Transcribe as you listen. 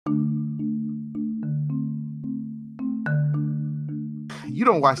You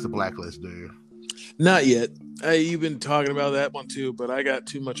don't watch The Blacklist, do you? Not yet. You've been talking about that one too, but I got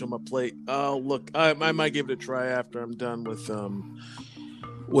too much on my plate. Look, I might give it a try after I'm done with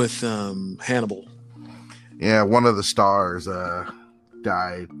Hannibal. Yeah, one of the stars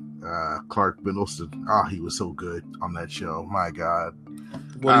died. Clark Middleton. Oh, he was so good on that show. My God.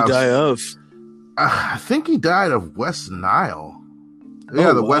 What did he die of? I think he died of West Nile.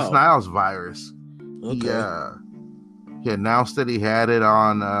 Yeah, the wow. West Nile's virus. Okay. He announced that he had it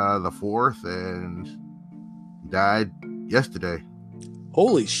on the 4th and died yesterday.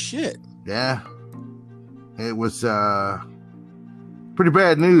 Holy shit. Yeah. It was pretty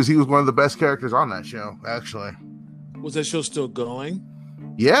bad news. He was one of the best characters on that show, actually. Was that show still going?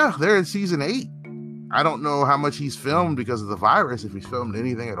 Yeah, they're in season 8. I don't know how much he's filmed because of the virus, if he's filmed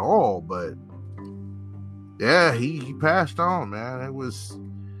anything at all, but yeah, he passed on, man. It was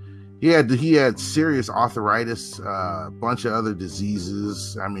he had serious arthritis, a bunch of other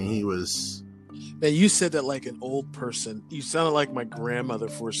diseases. I mean, he was. Man, you said that like an old person. You sounded like my grandmother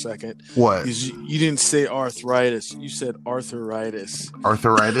for a second. What? You didn't say arthritis. You said arthritis.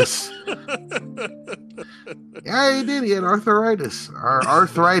 Arthritis? Yeah, he did. He had arthritis. Or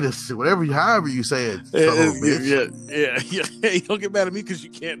arthritis. However you say it. Yeah. Hey, don't get mad at me because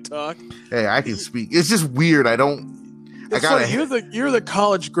you can't talk. Hey, I can speak. It's just weird. You're the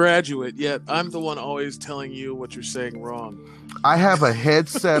college graduate, yet I'm the one always telling you what you're saying wrong. I have a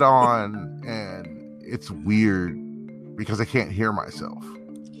headset on, and it's weird because I can't hear myself.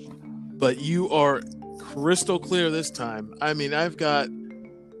 But you are crystal clear this time. I mean, I've got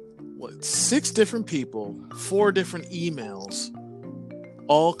 6 different people, 4 different emails,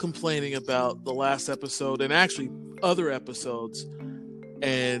 all complaining about the last episode and actually other episodes,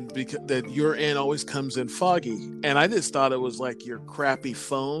 and because that your end always comes in foggy. And I just thought it was like your crappy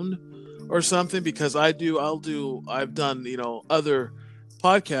phone or something, because I've done, other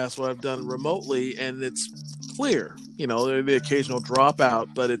podcasts where I've done remotely and it's clear, there's the occasional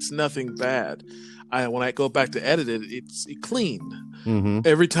dropout, but it's nothing bad. When I go back to edit it, it's clean. Mm-hmm.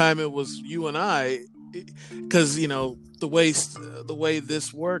 Every time it was you and I, because the way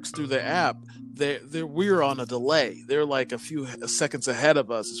this works through the app, we're on a delay. They're like a few seconds ahead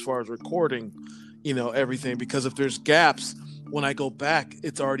of us as far as recording, everything. Because if there's gaps, when I go back,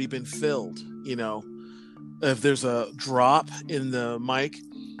 it's already been filled. If there's a drop in the mic,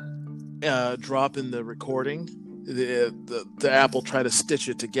 drop in the recording, the app will try to stitch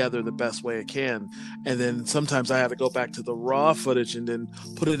it together the best way it can. And then sometimes I have to go back to the raw footage and then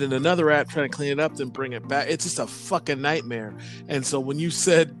put it in another app, trying to clean it up, then bring it back. It's just a fucking nightmare. And so when you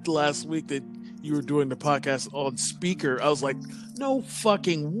said last week that you were doing the podcast on speaker, I was like, no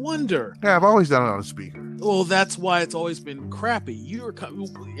fucking wonder. Yeah, I've always done it on a speaker. Well, that's why it's always been crappy.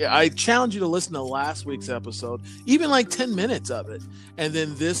 I challenge you to listen to last week's episode, even like 10 minutes of it. And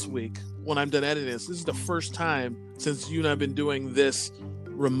then this week, when I'm done editing this is the first time since you and I have been doing this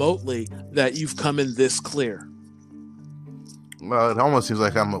remotely that you've come in this clear. Well, it almost seems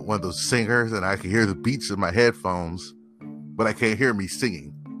like I'm one of those singers and I can hear the beats in my headphones, but I can't hear me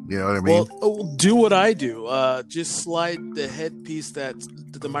singing. You know what I mean? Well, do what I do. Just slide the headpiece that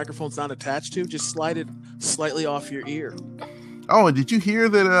the microphone's not attached to. Just slide it slightly off your ear. Oh, and did you hear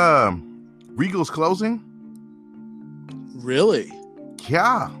that Regal's closing? Really?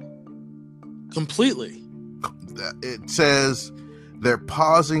 Yeah. Completely. It says they're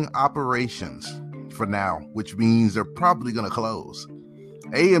pausing operations for now, which means they're probably going to close.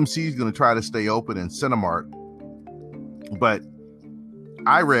 AMC is going to try to stay open in Cinemark, but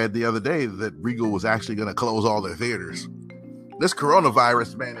I read the other day that Regal was actually going to close all their theaters. This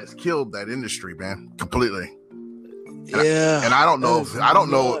coronavirus, man, has killed that industry, man, completely. Yeah. And I don't know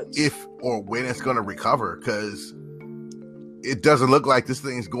if or when it's going to recover, because it doesn't look like this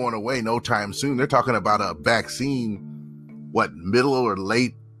thing's going away no time soon. They're talking about a vaccine, middle or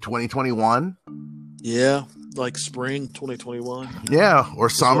late 2021? Yeah, like spring 2021. Yeah,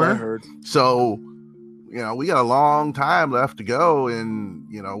 or summer. That's what I heard. So, we got a long time left to go, and,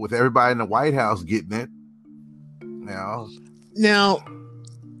 with everybody in the White House getting it, Now,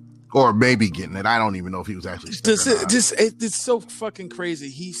 or maybe getting it. I don't even know if he was actually it's so fucking crazy.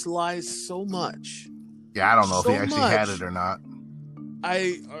 He lies so much. Yeah, I don't know if he actually had it or not.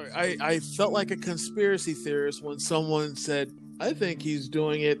 I felt like a conspiracy theorist when someone said, I think he's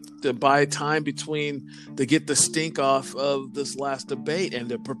doing it to buy time to get the stink off of this last debate and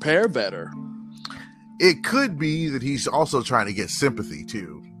to prepare better. It could be that he's also trying to get sympathy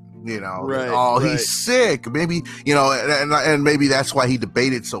too. Right. He's sick. Maybe, and maybe that's why he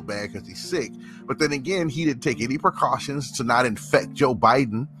debated so bad, because he's sick. But then again, he didn't take any precautions to not infect Joe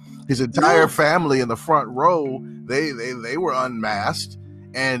Biden. His entire family in the front row, they were unmasked.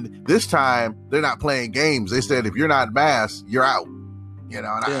 And this time, they're not playing games. They said, if you're not masked, you're out. And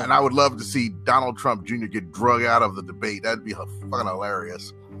I would love to see Donald Trump Jr. get drug out of the debate. That'd be fucking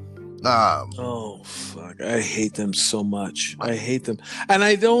hilarious. Oh fuck! I hate them so much. I hate them, and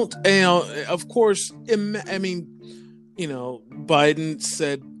I don't. Of course, I mean, Biden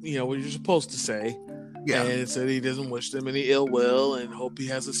said, what you're supposed to say. Yeah. And said he doesn't wish them any ill will and hope he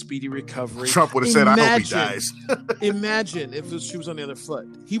has a speedy recovery. Trump would have said, I hope he dies. Imagine if she was on the other foot.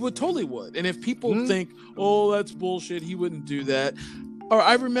 He totally would. And if people think, oh, that's bullshit, he wouldn't do that. Or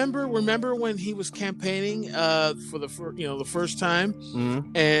I remember when he was campaigning for the first time,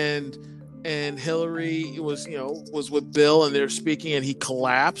 and Hillary was with Bill and they're speaking and he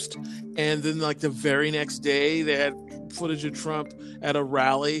collapsed, and then like the very next day they had footage of Trump at a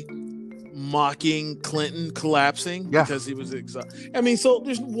rally mocking Clinton collapsing because he was exhausted. I mean, so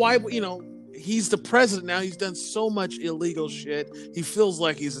there's he's the president now. He's done so much illegal shit. He feels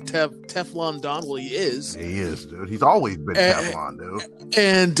like he's a Teflon Don. Well, he is. He is, dude. He's always been Teflon, dude.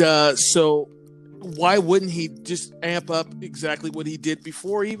 And so why wouldn't he just amp up exactly what he did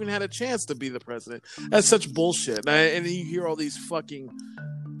before he even had a chance to be the president? That's such bullshit. And you hear all these fucking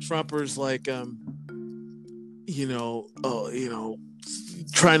Trumpers like,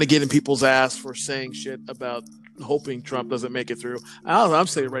 trying to get in people's ass for saying shit about hoping Trump doesn't make it through. I'm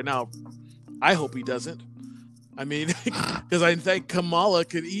saying right now, I hope he doesn't. I mean, because I think Kamala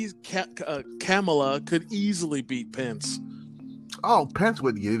could easily beat Pence. Oh, Pence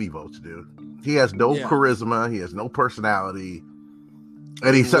wouldn't get any votes, dude. He has no charisma. He has no personality,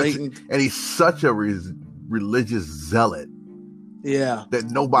 and he's such a religious zealot. Yeah,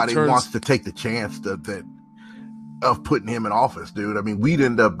 that nobody wants to take the chance of putting him in office, dude. I mean, we'd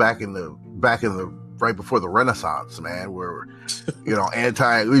end up back in the right before the Renaissance, man, where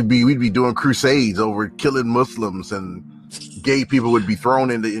we'd be doing crusades over killing Muslims, and gay people would be thrown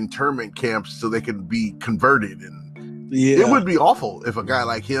into internment camps so they could be converted, and it would be awful if a guy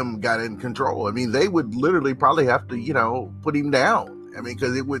like him got in control. I mean, they would literally probably have to put him down. I mean,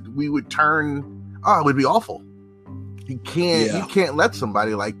 because it would be awful. You can't let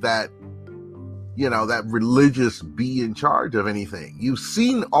somebody like that, that religious, be in charge of anything. You've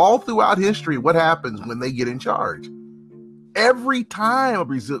seen all throughout history what happens when they get in charge. Every time a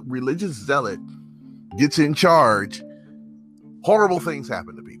religious zealot gets in charge, horrible things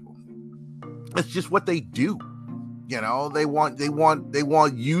happen to people. It's just what they do. They want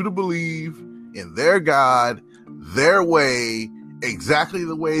you to believe in their God, their way, exactly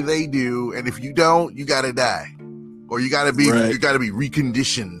the way they do, and if you don't, you got to die, or you got to be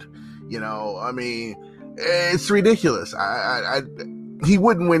reconditioned. I mean, it's ridiculous. He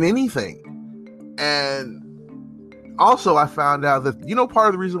wouldn't win anything. And also, I found out that, part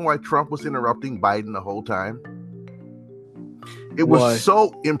of the reason why Trump was interrupting Biden the whole time, it was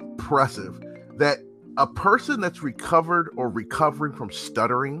so impressive that a person that's recovered or recovering from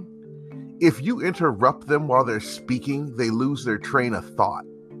stuttering, if you interrupt them while they're speaking, they lose their train of thought.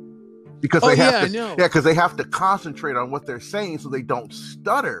 Because they have to concentrate on what they're saying so they don't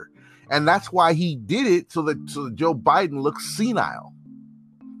stutter. And that's why he did it, so that Joe Biden looks senile.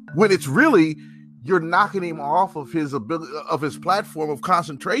 When it's really, you're knocking him off of his ability, of his platform of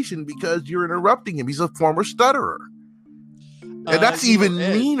concentration, because you're interrupting him. He's a former stutterer. And that's even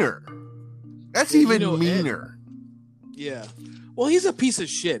meaner. That's even meaner. Yeah. Well, he's a piece of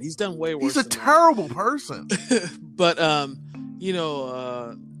shit. He's done way worse. He's a terrible person. But my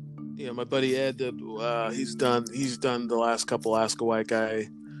buddy Ed, he's done the last couple Ask a White Guy.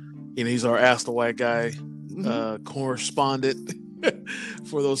 He's our Ask the White Guy correspondent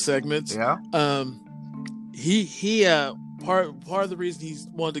for those segments. Yeah. He part of the reason he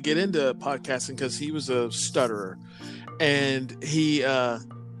wanted to get into podcasting, because he was a stutterer, and he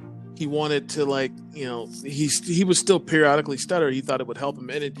wanted to he was still periodically stutter. He thought it would help him.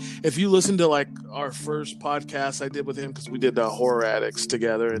 And if you listen to our first podcast I did with him, because we did Horror Addicts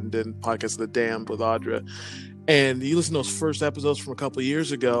together and then podcast of the Damned with Audra, and you listen to those first episodes from a couple of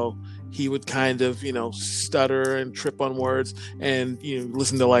years ago, he would kind of stutter and trip on words. And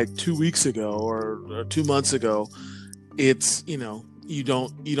listen to 2 weeks ago or 2 months ago, it's you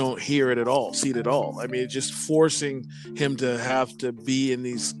don't hear it at all, see it at all. I mean, it's just forcing him to have to be in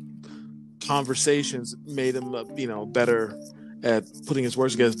these conversations made him better at putting his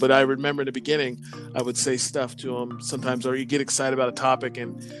words together. But I remember in the beginning, I would say stuff to him sometimes, or you get excited about a topic,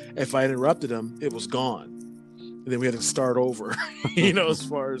 and if I interrupted him, it was gone. and then we had to start over. As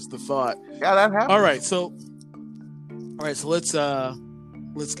far as the thought. Yeah, that happens. All right, so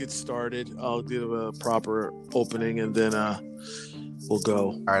let's get started. I'll give a proper opening, and then we'll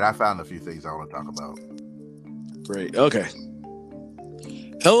go. All right, I found a few things I want to talk about. Great. Okay.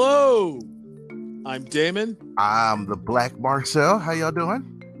 Hello, I'm Damon. I'm the Black Marcel. How y'all doing?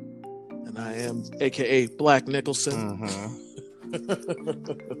 And I am AKA Black Nicholson.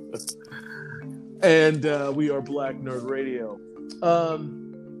 And we are Black Nerd Radio.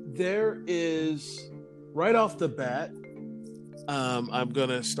 There is, right off the bat, I'm going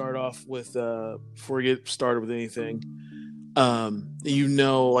to start off with, before we get started with anything,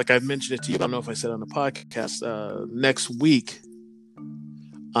 like I've mentioned it to you, I don't know if I said it on the podcast, next week,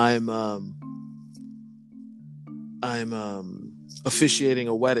 I'm officiating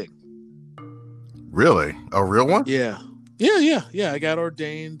a wedding. Really? A real one? Yeah. I got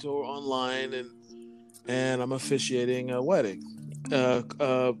ordained online, and I'm officiating a wedding.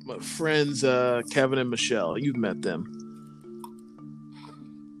 My friends Kevin and Michelle, you've met them.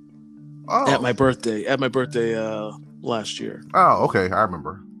 Oh. At my birthday last year. Oh, okay, I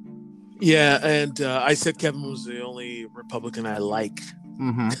remember. Yeah, and I said Kevin was the only Republican I like.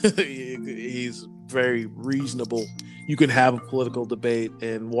 He's very reasonable. You can have a political debate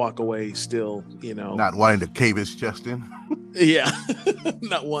and walk away still, not wanting to cave his chest in. Yeah,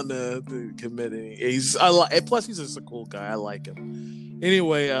 not wanting to commit any. Plus he's just a cool guy. I like him.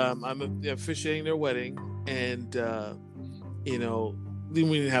 Anyway, I'm officiating their wedding, and we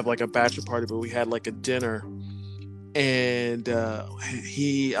didn't have like a bachelor party, but we had like a dinner, and I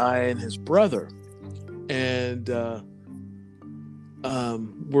and his brother, and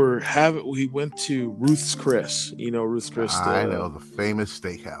we went to Ruth's Chris. Ruth's Chris. I know, the famous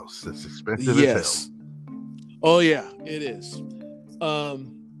steakhouse. It's expensive as hell. Oh yeah, it is.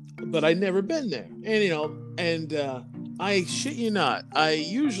 But I'd never been there, and I shit you not. I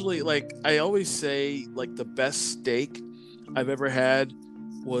usually I always say the best steak I've ever had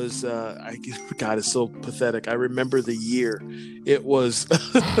was God, it's so pathetic. I remember the year. It was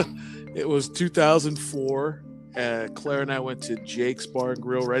it was 2004. Claire and I went to Jake's Bar and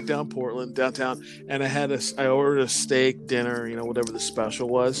Grill right downtown, and I ordered a steak dinner, whatever the special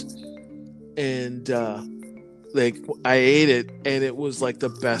was, and I ate it, and it was like the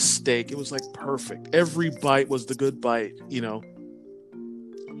best steak. It was like perfect. Every bite was the good bite, And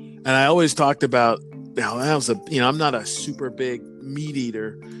I always talked about how that was I'm not a super big meat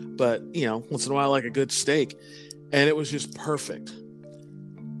eater, but once in a while I like a good steak, and it was just perfect.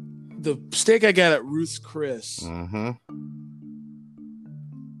 The steak I got at Ruth's Chris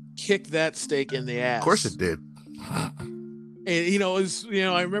kicked that steak in the ass. Of course it did. And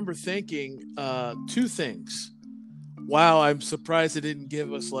I remember thinking two things. Wow, I'm surprised they didn't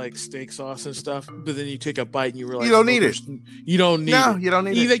give us steak sauce and stuff. But then you take a bite and you realize you don't need it. You don't need it. No, you don't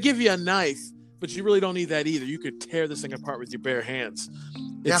need it. They give you a knife, but you really don't need that either. You could tear this thing apart with your bare hands.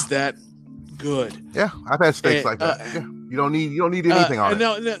 It's that good. Yeah, I've had steaks like that. Yeah. You don't need anything on it.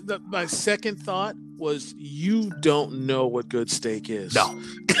 Now, my second thought was, you don't know what good steak is. No.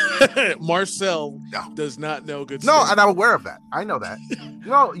 Marcel does not know good steak. No, and I'm aware of that. I know that.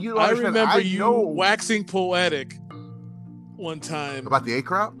 No, you don't I understand. remember you waxing poetic one time. About the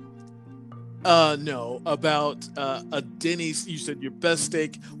A-crop? No, about a Denny's. You said your best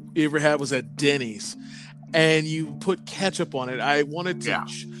steak you ever had was at Denny's, and you put ketchup on it. I wanted to. Yeah.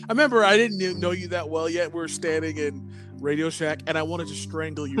 I remember I didn't know you that well yet. We were standing in Radio Shack, and I wanted to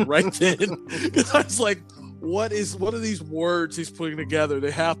strangle you right then, because I was like, what are these words he's putting together? They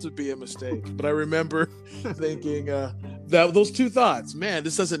have to be a mistake. But I remember thinking those two thoughts. Man,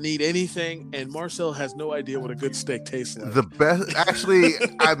 this doesn't need anything, and Marcel has no idea what a good steak tastes like. The best, actually,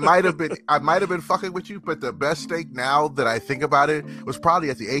 I might have been fucking with you, but the best steak now that I think about it was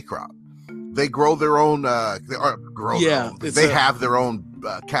probably at the A-crop. They grow their own. They have their own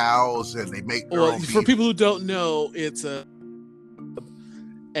cows, and they make their own beef. For people who don't know, it's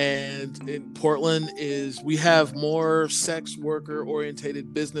and in Portland we have more sex worker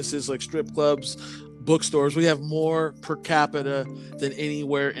orientated businesses like strip clubs, bookstores. We have more per capita than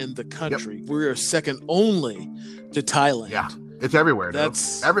anywhere in the country. Yep. We're second only to Thailand. Yeah, it's everywhere.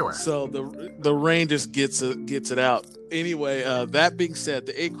 That's everywhere. So the rain just gets it out. Anyway, that being said,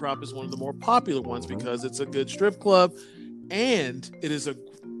 the A-crop is one of the more popular ones because it's a good strip club, and it is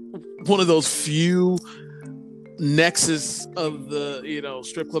one of those few nexus of the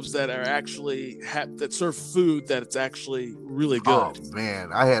strip clubs that are actually that serve food that it's actually really good. Oh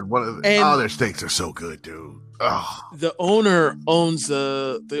man, I had one of their steaks are so good, dude. Oh. The owner owns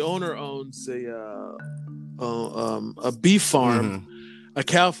a beef farm a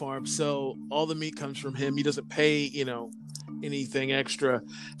cow farm, so all the meat comes from him. He doesn't pay, anything extra.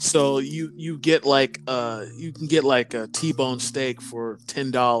 So you get like you can get like a T-bone steak for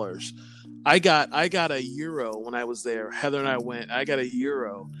 $10. I got a euro when I was there. Heather and I went. I got a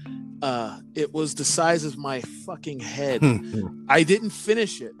euro. It was the size of my fucking head. I didn't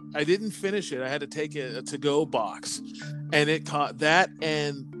finish it. I had to take a to-go box, and it caught that.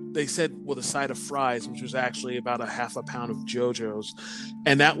 And they said with a side of fries, which was actually about a half a pound of JoJo's,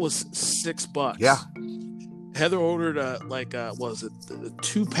 and that was $6. Yeah. Heather ordered a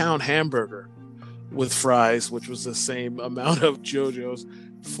 2-pound hamburger with fries, which was the same amount of JoJo's,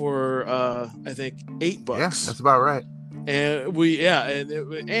 for I think $8. Yeah, that's about right. And we we got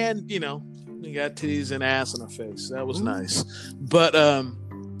titties and ass in our face. That was nice. But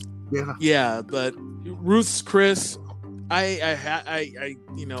but Ruth's Chris, how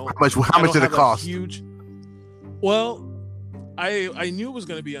much did it cost? Well, I knew it was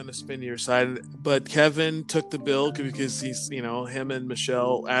going to be on the spendier side, but Kevin took the bill because he's, him and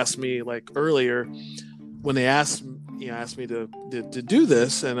Michelle asked me like earlier when they asked me to do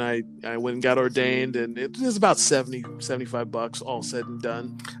this, and I went and got ordained, and it was about $75 all said and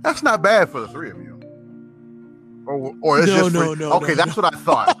done. That's not bad for the three of you. Or it's just free? No. Okay, that's what I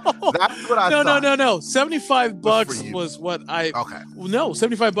thought. That's what I thought. No. $75 was what I. Okay. No,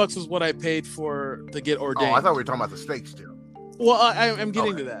 $75 was what I paid to get ordained. Oh, I thought we were talking about the steak still. Well, I'm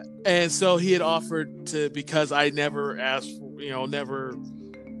getting to that, and so he had offered to, because I never asked, never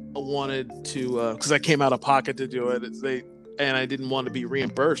wanted to, because I came out of pocket to do it. And I didn't want to be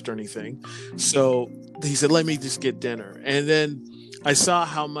reimbursed or anything, so he said, "Let me just get dinner." And then I saw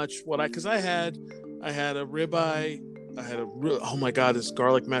how much because I had a ribeye. Oh my God, this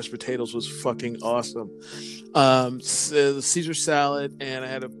garlic mashed potatoes was fucking awesome. The Caesar salad, and I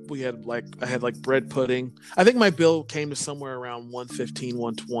had bread pudding. I think my bill came to somewhere around $115,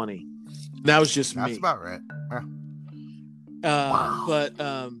 $120. That was just me. That's about right. Wow. But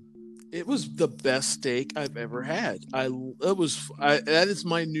it was the best steak I've ever had. That is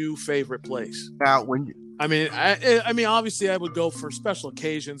my new favorite place. Now, I mean, obviously, I would go for special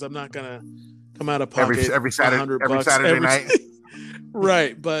occasions. I'm not gonna come out of pocket every Saturday night.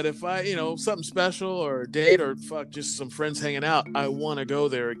 Right, but if I, something special or a date or just some friends hanging out, I want to go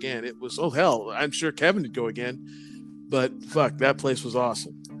there again. It was, hell, I'm sure Kevin would go again, but that place was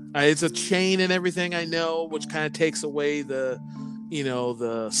awesome. It's a chain and everything, I know, which kind of takes away the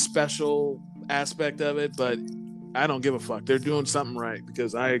special aspect of it, but I don't give a fuck. They're doing something right,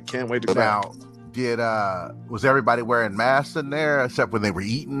 because I can't wait to go. Now, was everybody wearing masks in there except when they were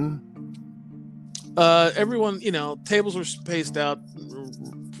eating? Everyone, tables were spaced out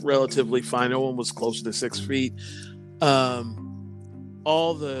relatively fine. No one was closer to 6 feet.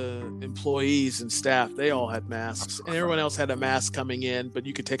 All the employees and staff, they all had masks, and everyone else had a mask coming in, but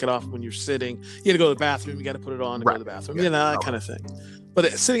you could take it off when you're sitting. You had to go to the bathroom. You got to put it on and go to the bathroom. Yeah, that kind of thing.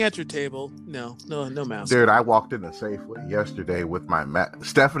 But sitting at your table, no mask. Dude, I walked into Safeway yesterday with my mask.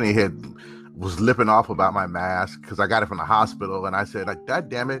 Stephanie was lipping off about my mask because I got it from the hospital, and I said, like, God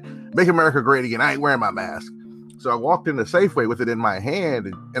damn it, make America great again. I ain't wearing my mask. So I walked into Safeway with it in my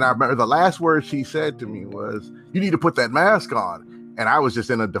hand, and I remember the last word she said to me was, "You need to put that mask on." And I was just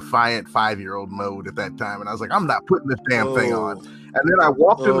in a defiant 5-year-old mode at that time, and I was like, I'm not putting this damn thing on. And then I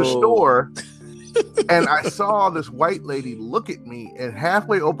walked in the store, and I saw this white lady look at me and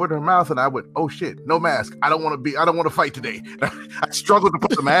halfway open her mouth, and I went, "Oh shit, no mask. I don't want to fight today." I struggled to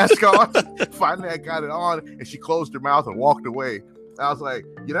put the mask on. Finally, I got it on, and she closed her mouth and walked away. And I was like,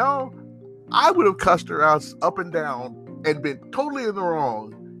 I would have cussed her out up and down and been totally in the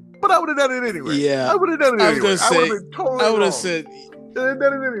wrong, but I would have done it anyway. Yeah, I would have done it anyway. I would have said, done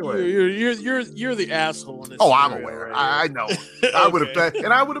it anyway. You're the asshole in this. Oh, I'm aware. Right? I know. Okay. I would have,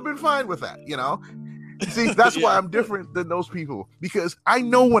 and I would have been fine with that. See, that's why I'm different than those people, because I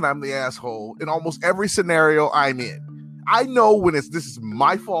know when I'm the asshole in almost every scenario I'm in. I know when this is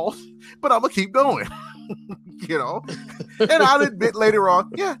my fault, but I'm gonna keep going. And I'll admit later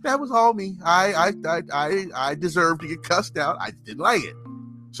on, yeah, that was all me. I deserved to get cussed out. I didn't like it,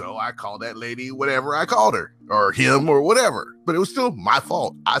 so I called that lady whatever I called her, or him, or whatever. But it was still my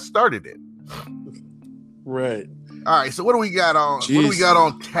fault. I started it. Right. All right. So what do we got on? Jeez. What do we got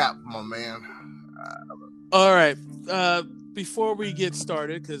on tap, my man? All right. Before we get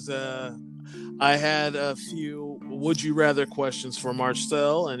started, because I had a few would you rather questions for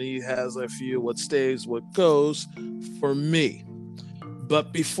Marcel, and he has a few what stays, what goes for me.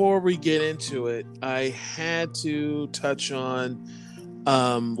 But before we get into it, I had to touch on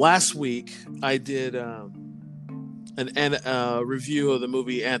last week I did a review of the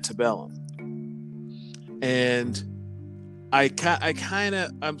movie Antebellum. And I kind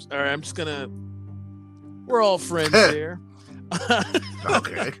of, I'm just gonna. We're all friends here.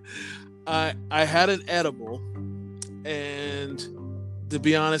 Okay. I had an edible, and to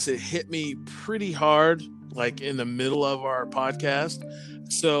be honest, it hit me pretty hard, like in the middle of our podcast.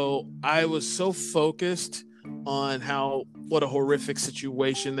 So I was so focused on what a horrific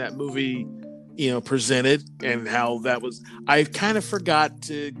situation that movie, presented, and how that was. I kind of forgot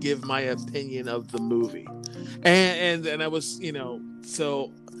to give my opinion of the movie, and I was,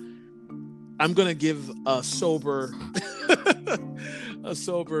 so I'm gonna give a sober, a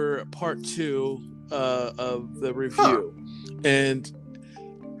sober part 2 of the review, and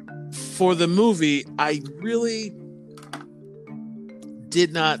for the movie, I really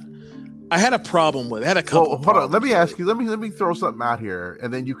did not. I had a problem with it. I had a couple. Well, hold on. Let me ask you. Let me throw something out here,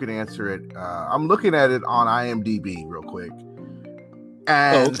 and then you can answer it. I'm looking at it on IMDb real quick,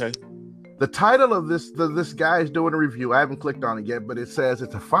 and okay. The title of this guy is doing a review. I haven't clicked on it yet, but it says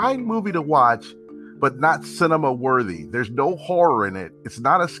it's a fine movie to watch, but not cinema worthy. There's no horror in it. It's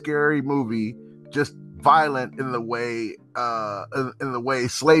not a scary movie, just violent in the way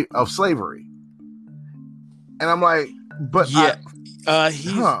of slavery. And I'm like, but yeah,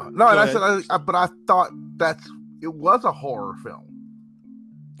 no. And I said, but I thought it was a horror film.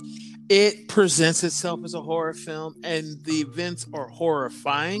 It presents itself as a horror film, and the events are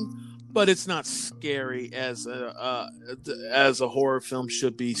horrifying, but it's not scary as a horror film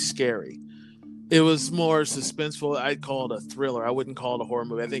should be scary. It was more suspenseful. I'd call it a thriller. I wouldn't call it a horror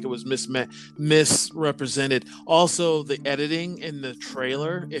movie. I think it was misrepresented. Also, the editing in the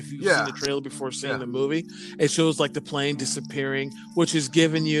trailer, if you've seen the trailer before seeing the movie, it shows like the plane disappearing, which is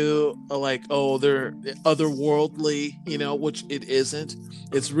giving you they're otherworldly, which it isn't.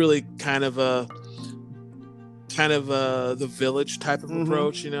 It's really kind of the Village type of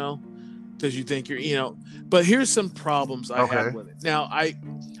approach, because you think you're, but here's some problems I had with it. Now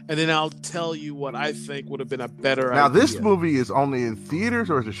and then I'll tell you what I think would have been a better idea. Now, this movie is only in theaters,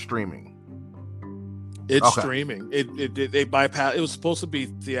 or is it streaming? It's streaming. They bypassed. It was supposed to be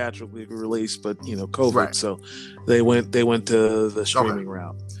theatrically released, but COVID, right. So they went to the streaming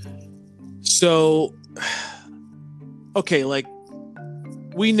route. So, like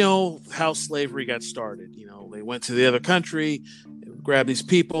we know how slavery got started. They went to the other country, grab these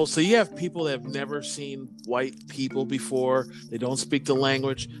people. So you have people that have never seen white people before. They don't speak the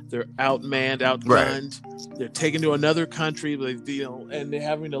language. They're outmanned, outgunned. Right. They're taken to another country, and they're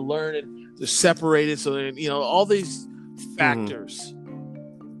having to learn, and they're separated. So all these factors,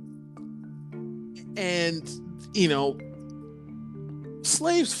 and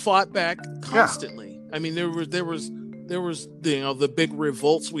slaves fought back constantly. Yeah. I mean, there was the big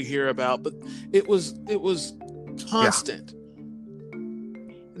revolts we hear about, but it was constant. Yeah.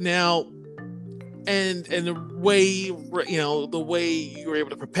 Now, and the way you were able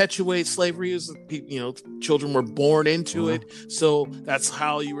to perpetuate slavery is, children were born into it. So that's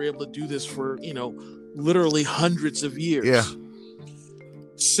how you were able to do this for, literally hundreds of years. Yeah.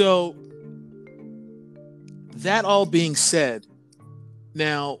 So that all being said,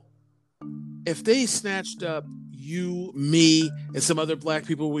 now, if they snatched up you, me, and some other black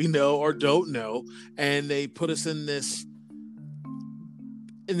people we know or don't know, and they put us in this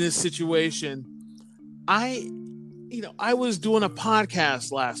situation, I was doing a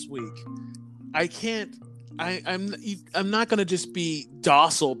podcast last week. I'm not going to just be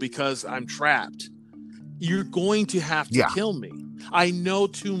docile because I'm trapped. You're going to have to kill me. I know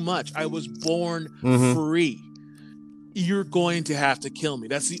too much. I was born free. You're going to have to kill me.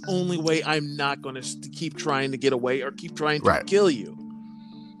 That's the only way. I'm not going to keep trying to get away or keep trying to kill you.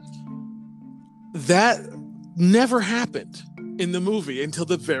 That never happened in the movie until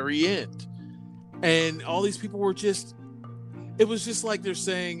the very end. And all these people were it was just like they're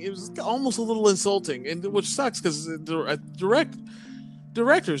saying, it was almost a little insulting, and which sucks because the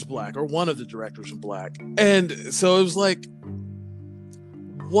director's black, or one of the directors are black. And so it was like,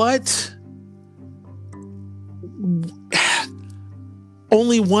 what?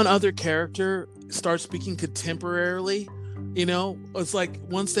 Only one other character starts speaking contemporarily. It's like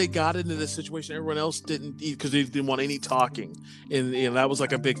once they got into this situation, everyone else didn't, because they didn't want any talking, and that was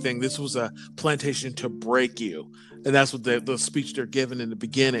like a big thing. This was a plantation to break you, and that's what the speech they're given in the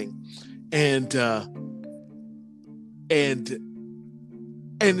beginning, and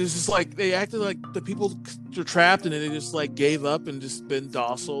it's just like they acted like the people are trapped, and then they just like gave up and just been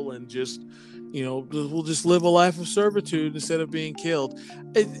docile and just. We'll just live a life of servitude instead of being killed.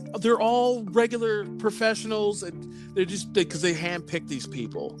 They're all regular professionals, and they're just because they handpick these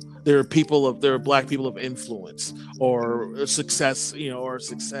people. They're black people of influence or success, or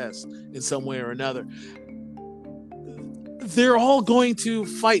success in some way or another. they're all going to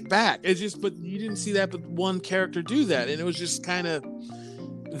fight back. It's just, but you didn't see that, but one character do that, and it was just kind of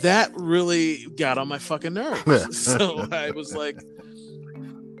that really got on my fucking nerves. So I was like,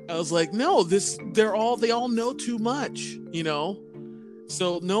 no, they all know too much, you know.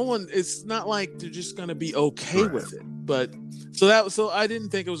 So no one, it's not like they're just gonna be okay with it. But so I didn't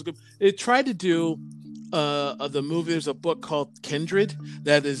think it was good. It tried to do the movie. There's a book called Kindred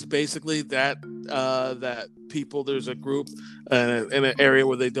that is basically that people, there's a group in an area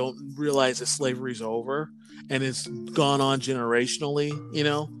where they don't realize that slavery's over and it's gone on generationally, you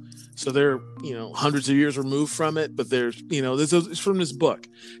know. So they're, you know, hundreds of years removed from it, but there's, you know, it's from this book.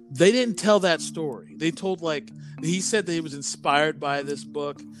 They didn't tell that story. They told, like, he said that he was inspired by this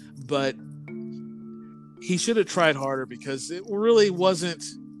book, but he should have tried harder because it really wasn't.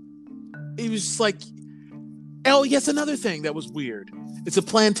 It was just like, oh, yes, another thing that was weird. It's a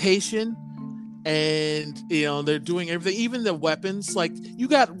plantation, and, you know, they're doing everything, even the weapons. Like, you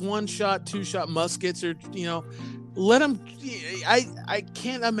got 1-shot, 2-shot muskets, or, you know, let them. I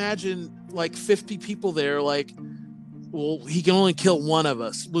can't imagine like 50 people there. Like, well, he can only kill one of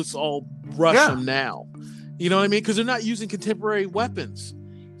us. Let's all rush him now. You know what I mean? Because they're not using contemporary weapons.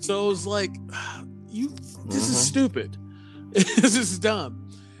 So it was like, this is stupid. This is dumb.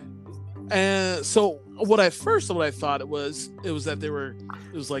 And so what I thought it was that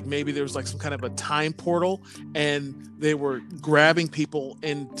it was like maybe there was like some kind of a time portal, and they were grabbing people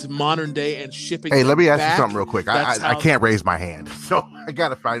into modern day and shipping. Hey, let me ask back. you something real quick. I can't raise my hand, so I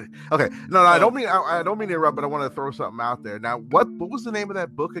gotta find it. Okay, no, I don't mean to interrupt, but I want to throw something out there. Now, what was the name of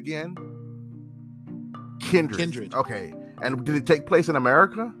that book again? Kindred. Okay, and did it take place in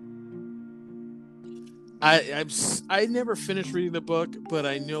America? I never finished reading the book, but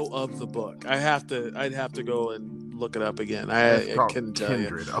I know of the book. I'd have to go and look it up again. I couldn't tell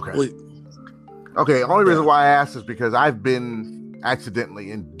Kindred. you. Okay. Okay. Only reason why I asked is because I've been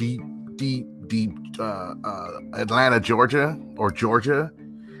accidentally in deep Atlanta, Georgia,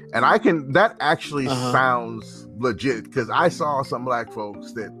 and that actually sounds legit because I saw some black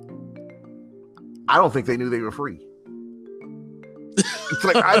folks that I don't think they knew they were free. It's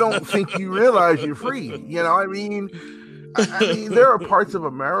like, I don't think you realize you're free. You know, I mean, there are parts of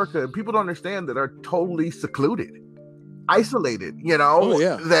America, people don't understand, that are totally secluded, isolated, you know,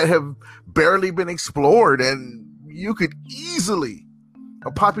 that have barely been explored. And you could easily,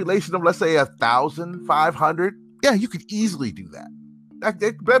 a population of, let's say, 1,500. Yeah, you could easily do that.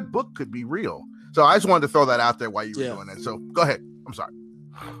 That book could be real. So I just wanted to throw that out there while you were doing that. So go ahead. I'm sorry.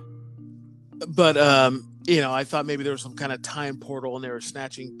 But, you know, I thought maybe there was some kind of time portal and they were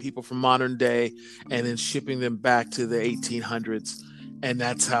snatching people from modern day and then shipping them back to the 1800s. And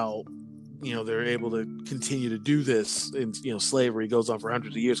that's how, you know, they're able to continue to do this. And, you know, slavery goes on for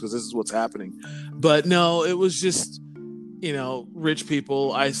hundreds of years because this is what's happening. But no, it was just, you know, rich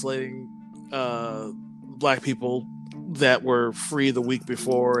people isolating black people that were free the week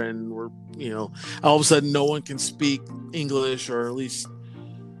before and were, you know, all of a sudden no one can speak English, or at least,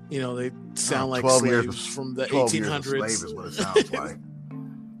 you know, they sound like slaves from the 1800s. Slave is what it sounds like.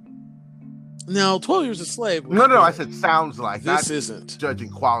 No, 12 years a slave. No, I said sounds like. This isn't judging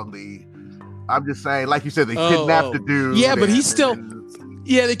quality. I'm just saying, like you said, they kidnapped the dude. Yeah, but he's still.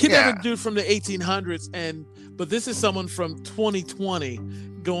 They kidnapped a dude from the 1800s, but this is someone from 2020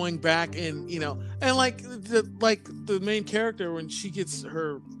 going back and, you know, and like the main character, when she gets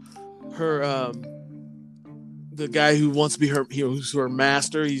her the guy who wants to be who's her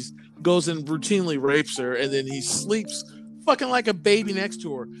master, he goes and routinely rapes her, and then he sleeps fucking like a baby next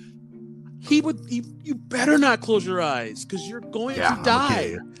to her. You better not close your eyes, because you're going to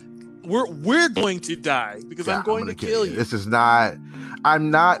die. We're going to die because I'm going to kill you. This is not.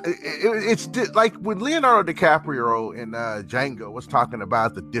 I'm not. It's like when Leonardo DiCaprio in Django was talking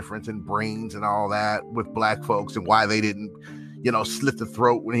about the difference in brains and all that with black folks and why they didn't, you know, slit the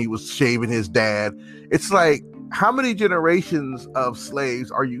throat when he was shaving his dad. It's like, how many generations of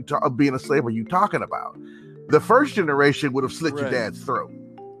slaves of being a slave are you talking about? The first generation would have slit your dad's throat.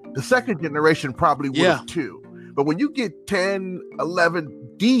 The second generation probably would have too. But when you get 10,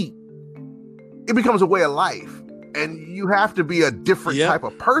 11 deep, it becomes a way of life. And you have to be a different type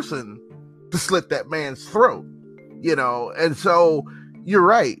of person to slit that man's throat, you know? And so you're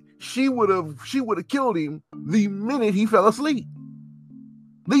right. She would have killed him the minute he fell asleep.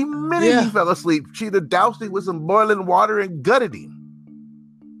 The minute he fell asleep, she'd have doused him with some boiling water and gutted him.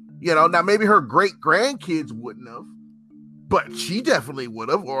 You know, now maybe her great grandkids wouldn't have, but she definitely would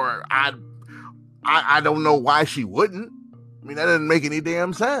have. Or I don't know why she wouldn't. I mean, that doesn't make any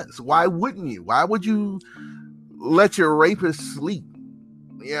damn sense. Why wouldn't you? Why would you let your rapist sleep?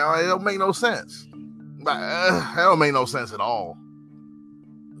 You know, it don't make no sense. That don't make no sense at all.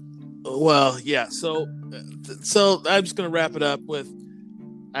 Well, yeah. So I'm just gonna wrap it up with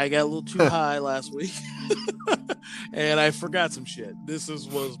I got a little too high last week, and I forgot some shit.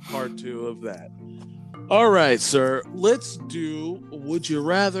 Was part 2 of that. All right, sir. Let's do Would You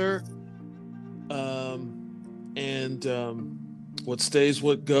Rather, and what stays,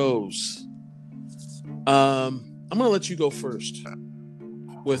 what goes. I'm gonna let you go first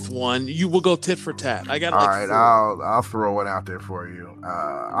with one. You will go tit for tat. I got all like right. 4. I'll throw one out there for you.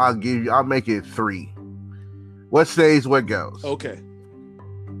 I'll make it 3. What stays, what goes? Okay.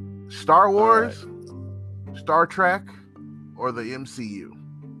 Star Wars, Star Trek, or the MCU?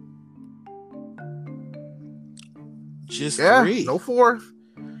 Just 3. No 4th.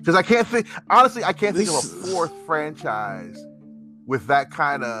 Because I can't think. Honestly, I can't think of a 4th franchise with that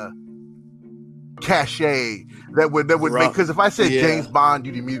kind of cachet that would make. Because if I said James Bond,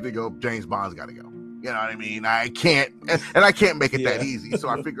 you'd immediately go, James Bond's got to go. You know what I mean? I can't, and I can't make it that easy. So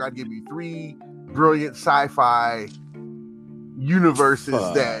I figure I'd give you 3 brilliant sci-fi universes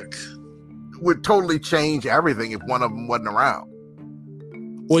that would totally change everything if one of them wasn't around.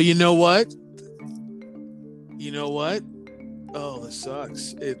 Well, you know what? Oh, this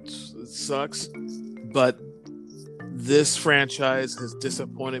sucks. It sucks, but this franchise has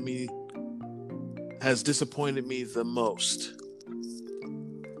disappointed me the most.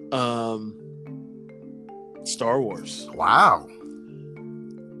 Star Wars. Wow.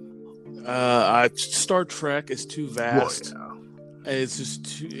 Star Trek is too vast. Well, It's just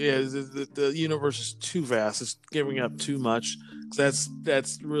too. Yeah, the universe is too vast. It's giving up too much. That's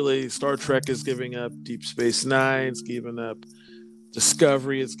really Star Trek is giving up Deep Space Nine. It's giving up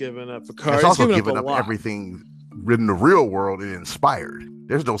Discovery. It's giving up Picard. It's also giving up up everything in the real world it inspired.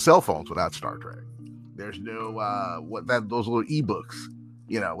 There's no cell phones without Star Trek. There's no those little ebooks,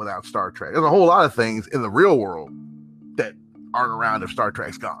 without Star Trek. There's a whole lot of things in the real world that aren't around if Star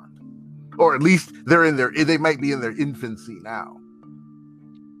Trek's gone, or at least they might be in their infancy now.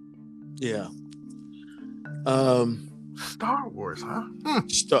 Yeah. Star Wars, huh?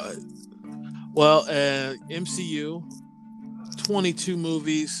 MCU, 22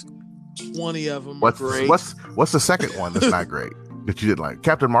 movies, 20 of them what's great. What's the second one that's not great that you didn't like?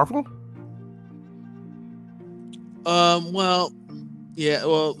 Captain Marvel? I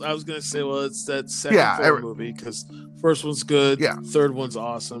was gonna say, it's that second movie because first one's good, third one's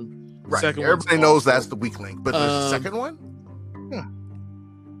awesome, right? Second everybody knows that's the weak link, but the second one,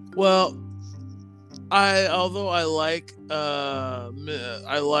 Well, I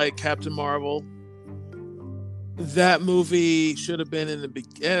like Captain Marvel. That movie should have been in the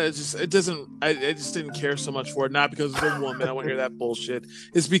beginning. I just didn't care so much for it. Not because of the woman. I want to hear that bullshit.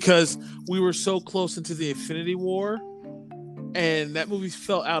 It's because we were so close into the Infinity War, and that movie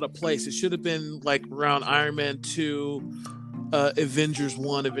felt out of place. It should have been like around Iron Man 2, Avengers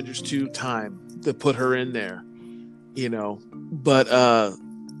 1, Avengers 2 time to put her in there. But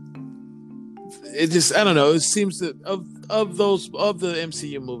it just, I don't know. It seems that of the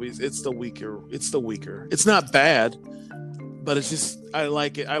MCU movies, it's the weaker. It's not bad, but it's just, I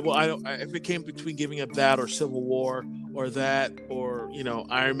like it. If it came between giving up that or Civil War or that or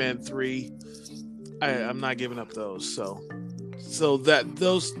Iron Man 3, I'm not giving up those. So that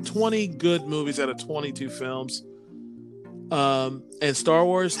those 20 good movies out of 22 films. And Star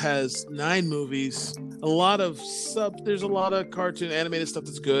Wars has 9 movies. There's a lot of cartoon animated stuff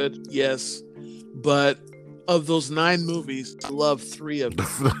that's good, yes, but of those 9 movies, I love 3 of them.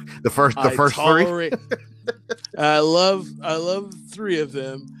 the first 3. I love 3 of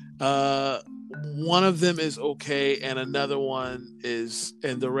them. One of them is okay, and another one is,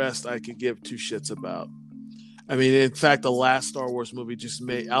 and the rest I could give 2 shits about. I mean, in fact, the last Star Wars movie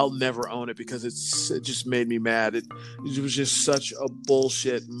I'll never own it because it just made me mad. It was just such a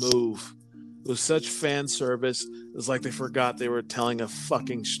bullshit move. It was such fan service. It was like they forgot they were telling a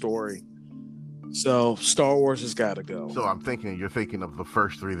fucking story. So Star Wars has got to go. So you're thinking of the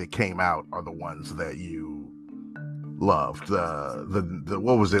first 3 that came out are the ones that you loved. The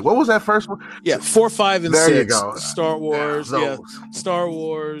what was it? What was that first one? Yeah, 4, 5, and there 6. You go. Star Wars. Star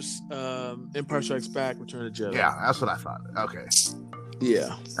Wars. Empire Strikes Back. Return of the Jedi. Yeah, that's what I thought. Okay.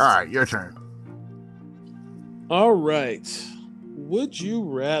 Yeah. All right, your turn. All right. Would you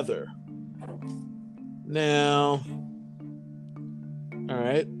rather? Now. All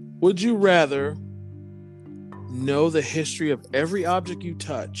right. Would you rather know the history of every object you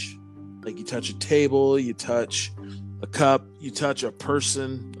touch? Like you touch a table, you touch a cup, you touch a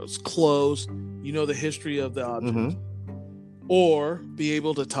person, those clothes, the history of the object. Mm-hmm. Or be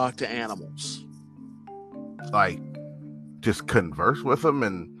able to talk to animals. Like just converse with them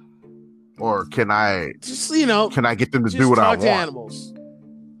and or can I Just get them to just do what I talk want? to animals.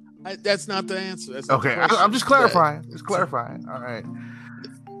 That's not the answer. That's not Okay, the question. I'm just clarifying. Just clarifying. All right.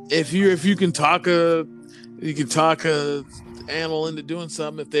 If you can talk a animal into doing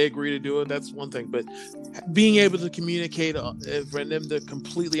something, if they agree to do it, that's one thing. But being able to communicate for them to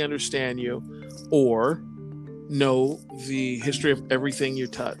completely understand you, or know the history of everything you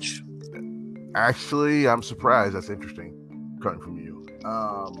touch. Actually, I'm surprised. That's interesting coming from you.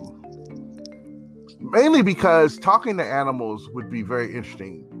 Mainly because talking to animals would be very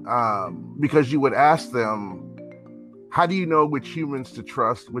interesting. Because you would ask them, how do you know which humans to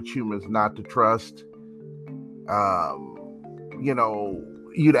trust, which humans not to trust?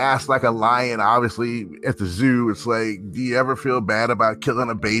 You'd ask like a lion, obviously, at the zoo. It's like, do you ever feel bad about killing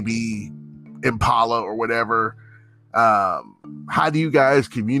a baby impala or whatever? How do you guys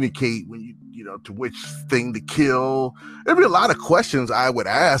communicate when to which thing to kill? There'd be a lot of questions I would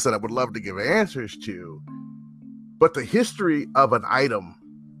ask that I would love to give answers to. But the history of an item,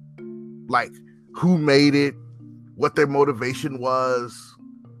 like who made it, what their motivation was,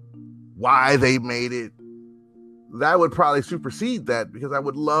 why they made it, that would probably supersede that, because I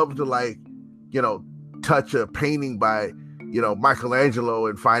would love to touch a painting by Michelangelo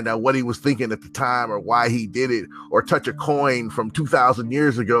and find out what he was thinking at the time or why he did it, or touch a coin from 2,000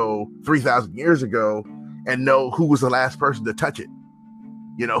 years ago, 3,000 years ago, and know who was the last person to touch it,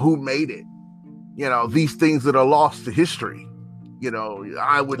 who made it, these things that are lost to history,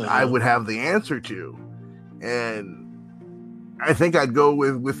 I would have the answer to. And I think I'd go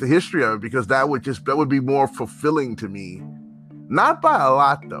with the history of it, because that would be more fulfilling to me. Not by a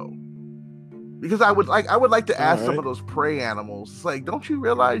lot though, because I would like to ask some of those prey animals. It's like, don't you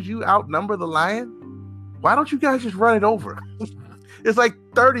realize you outnumber the lion? Why don't you guys just run it over? It's like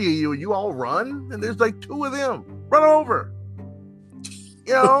 30 of you, and you all run, and there's like 2 of them. Run over.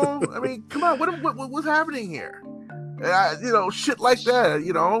 I mean, come on, what's happening here? Shit like that.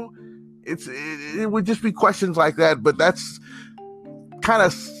 It would just be questions like that, but that's kind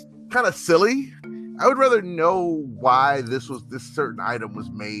of silly. I would rather know why this certain item was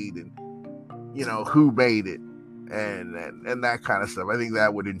made, and who made it, and that kind of stuff. I think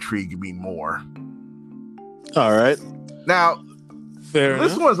that would intrigue me more. All right. Now, fair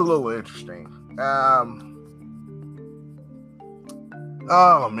this enough. one's a little interesting.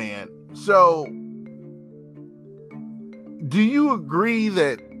 Oh man. So, do you agree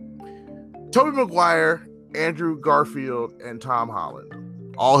that Tobey Maguire, Andrew Garfield, and Tom Holland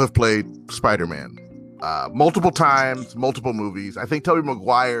all have played Spider-Man multiple times, multiple movies? I think Tobey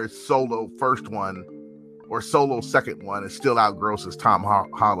Maguire's solo first one or solo second one is still outgrosses Tom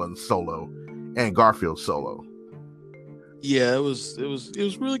Holland's solo and Garfield's solo. Yeah, it was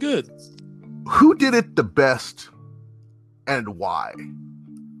really good. Who did it the best and why?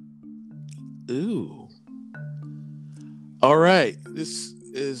 Ooh. All right. This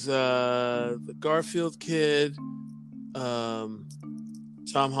is the Garfield kid, Tom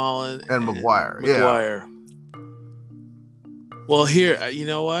Holland, and Maguire. Yeah. Well, here, you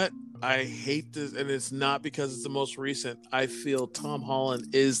know what? I hate this, and it's not because it's the most recent. I feel Tom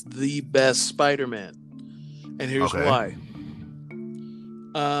Holland is the best Spider-Man, and here's why.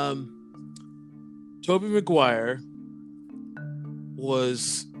 Tobey Maguire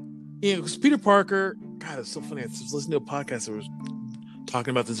was, because Peter Parker. God, it's so funny. I was listening to a podcast that was talking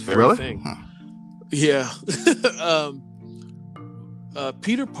about this very thing. Huh. Yeah.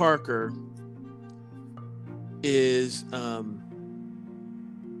 Peter Parker is,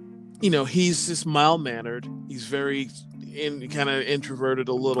 he's just mild-mannered. He's very kind of introverted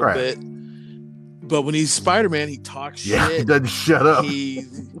a little bit. But when he's Spider-Man, he talks shit. He doesn't shut up. He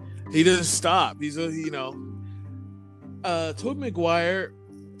doesn't stop. He's Tobey Maguire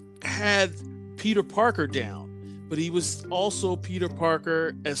had Peter Parker down, but he was also Peter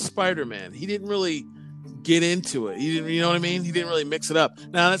Parker as Spider-Man. He didn't really get into it. He didn't, you know what I mean? He didn't really mix it up.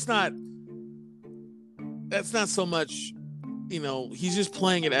 Now that's not so much, he's just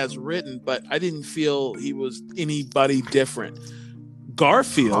playing it as written, but I didn't feel he was anybody different.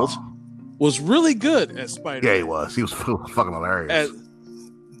 Garfield was really good as Spider-Man. Yeah, he was. He was fucking hilarious.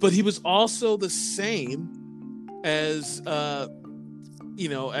 But he was also the same as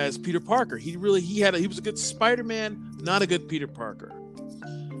as Peter Parker. He was a good Spider-Man, not a good Peter Parker.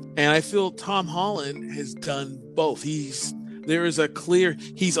 And I feel Tom Holland has done both. He's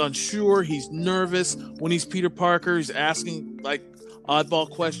unsure, he's nervous when he's Peter Parker, he's asking like oddball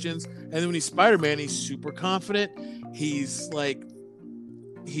questions, and then when he's Spider-Man, he's super confident. He's like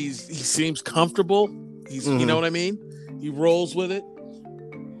he seems comfortable. He's you know what I mean? He rolls with it.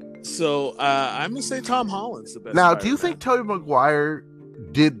 So I'm gonna say Tom Holland's the best. Now, Spider-Man. do you think Tobey Maguire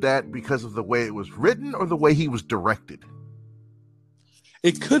did that because of the way it was written or the way he was directed?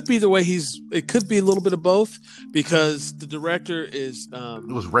 It could be the way it could be a little bit of both, because the director is It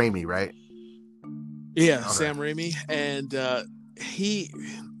was Raimi, right? yeah, Okay. Sam Raimi, and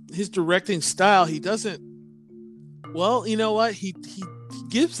his directing style, he doesn't, well, you know what, he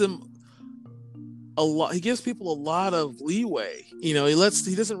gives them a lot, he gives people a lot of leeway. He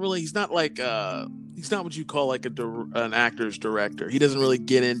doesn't really, he's not like he's not what you call like an actor's director. He doesn't really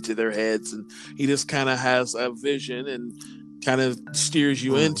get into their heads, and he just kind of has a vision and kind of steers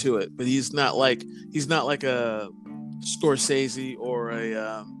you into it. But he's not like a Scorsese or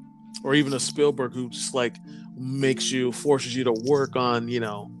even a Spielberg, who just like forces you to work on,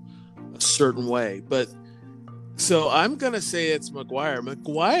 a certain way. But so I'm gonna say it's Maguire,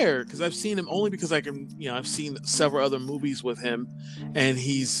 because I've seen him only because I've seen several other movies with him, and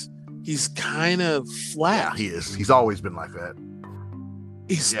he's kind of flat. Yeah, he is. He's always been like that.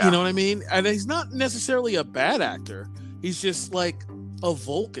 You know what I mean? And he's not necessarily a bad actor. He's just like a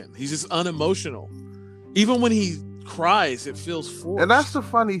Vulcan. He's just unemotional. Even when he cries, it feels forced. And that's the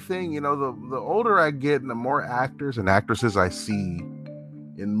funny thing, the older I get and the more actors and actresses I see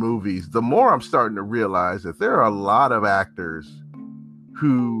in movies, the more I'm starting to realize that there are a lot of actors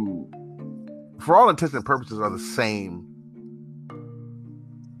who, for all intents and purposes, are the same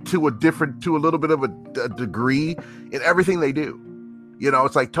to a little bit of a degree in everything they do.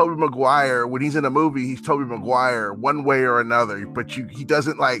 It's like Tobey Maguire, when he's in a movie, he's Tobey Maguire one way or another, but he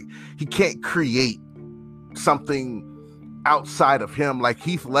can't create something outside of him. Like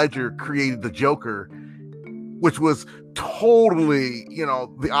Heath Ledger created the Joker, which was totally,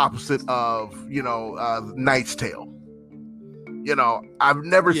 the opposite of, Knight's Tale. I've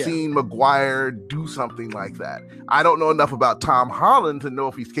never seen Maguire do something like that. I don't know enough about Tom Holland to know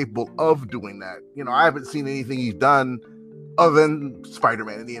if he's capable of doing that. I haven't seen anything he's done other than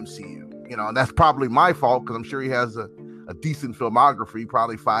Spider-Man in the MCU, and that's probably my fault, because I'm sure he has a decent filmography,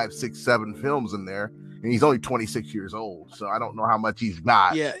 probably 5, 6, 7 films in there, and he's only 26 years old, so I don't know how much he's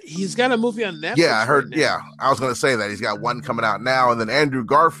got. Yeah, he's got a movie on Netflix. Yeah, I heard. Right now. Yeah, I was going to say that he's got one coming out now, and then Andrew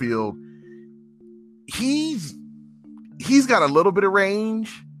Garfield, he's got a little bit of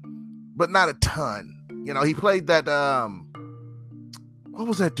range, but not a ton. He played that. What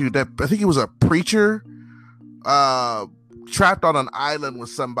was that dude? I think he was a preacher. Trapped on an island with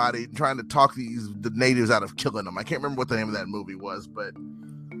somebody trying to talk the natives out of killing them. I can't remember what the name of that movie was, but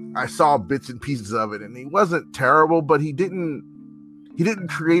I saw bits and pieces of it, and he wasn't terrible, but he didn't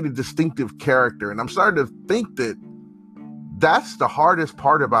create a distinctive character. And I'm starting to think that that's the hardest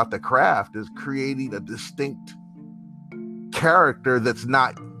part about the craft, is creating a distinct character that's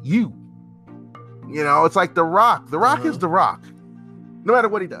not you. It's like The Rock. The Rock is The Rock. No matter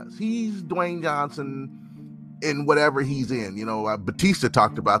what he does. He's Dwayne Johnson in whatever he's in. Batista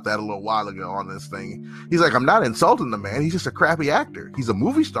talked about that a little while ago on this thing. He's like, I'm not insulting the man. He's just a crappy actor. He's a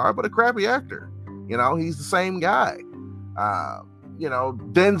movie star, but a crappy actor. He's the same guy.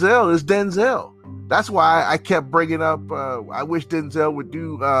 Denzel is Denzel. That's why I kept bringing up, I wish Denzel would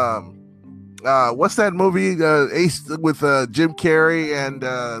do, what's that movie Ace with Jim Carrey and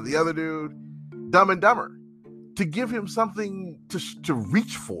the other dude, Dumb and Dumber, to give him something to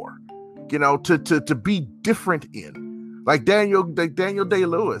reach for. To be different in. Like Daniel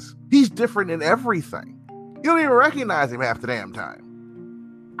Day-Lewis. He's different in everything. You don't even recognize him half the damn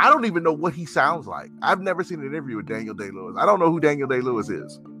time. I don't even know what he sounds like. I've never seen an interview with Daniel Day-Lewis. I don't know who Daniel Day-Lewis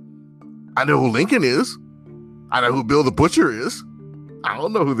is. I know who Lincoln is. I know who Bill the Butcher is. I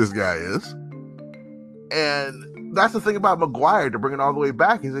don't know who this guy is. And that's the thing about Maguire, to bring it all the way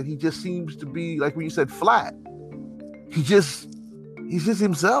back, is that he just seems to be, like when you said, flat. He's just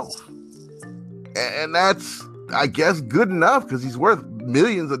himself. And that's, I guess, good enough, because he's worth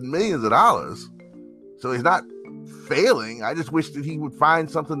millions and millions of dollars. So he's not failing. I just wish that he would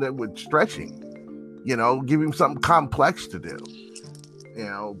find something that would stretch him, give him something complex to do,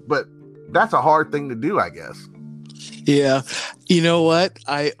 but that's a hard thing to do, I guess. Yeah. You know what?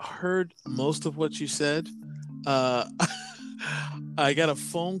 I heard most of what you said. I got a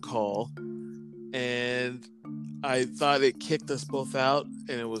phone call, and I thought it kicked us both out,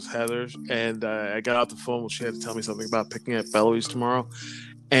 and it was Heather's. And I got off the phone. She had to tell me something about picking up Beloise tomorrow.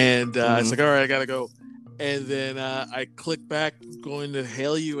 And I was like, all right, I got to go. And then I click back, going to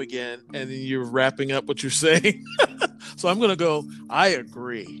hail you again. And then you're wrapping up what you're saying. So I'm going to go, I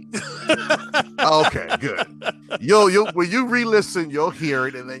agree. Okay, good. You'll when you re-listen, you'll hear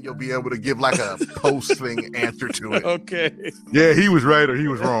it, and then you'll be able to give like a post-thing answer to it. Okay. Yeah, he was right or he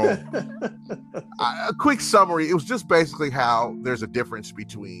was wrong. A quick summary. It was just basically how there's a difference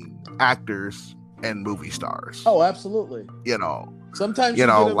between actors and movie stars. Oh, absolutely. Sometimes You you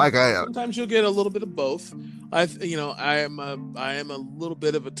know, get like sometimes you'll get a little bit of both. I am a little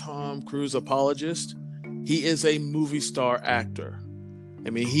bit of a Tom Cruise apologist. He is a movie star actor. I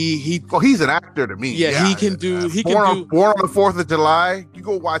mean, well, he's an actor to me. yeah, Yeah, he can Born do on the 4th of July. You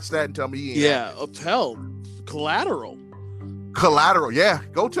go watch that and tell me he ain't yeah, acting. hell, Collateral. Collateral, yeah.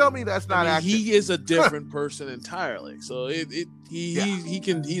 Go tell me that's not I mean, acting. he is a different person entirely. So Yeah. he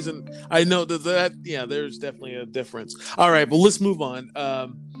can he's an I know that yeah, there's definitely a difference. All right, but let's move on.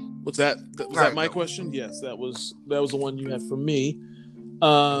 What's that? Was that my question? Yes, that was the one you had for me.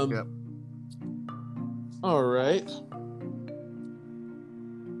 Yep. All right.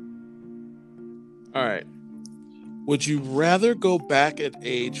 All right. Would you rather go back at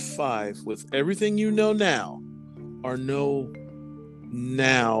age 5 with everything you know now, or know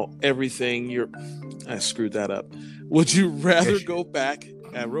now everything I screwed that up. Would you rather go back?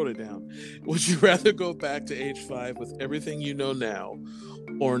 I wrote it down. Would you rather go back to age 5 with everything you know now,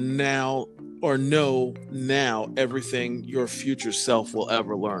 or know now everything your future self will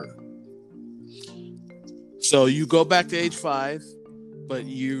ever learn? So you go back to age 5, but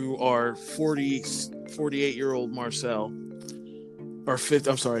you are 48-year-old Marcel, or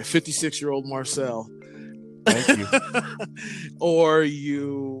 56-year-old Marcel. Thank you. or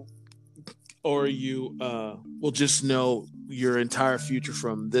you will just know your entire future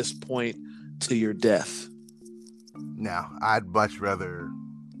from this point to your death. Now, I'd much rather.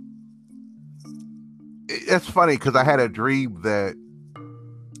 It's funny because I had a dream that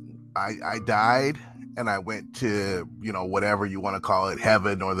I died and I went to, whatever you want to call it,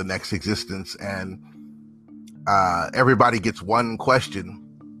 heaven or the next existence, and everybody gets one question.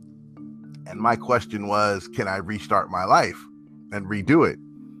 And my question was, can I restart my life and redo it?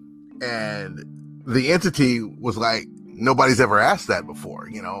 And the entity was like, nobody's ever asked that before.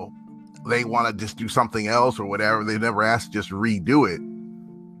 They want to just do something else or whatever. They never asked to just redo it.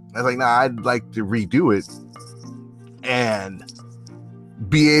 I was like, nah, I'd like to redo it and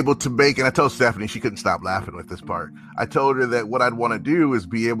be able to make, and I told Stephanie, she couldn't stop laughing with this part. I told her that what I'd want to do is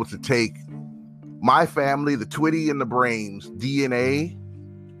be able to take my family, the Twitty and the Brains DNA,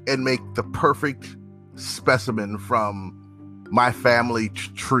 and make the perfect specimen from my family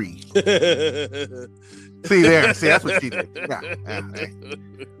tree. See, that's what she did. Yeah.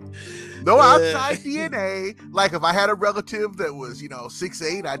 No outside DNA. Like if I had a relative that was,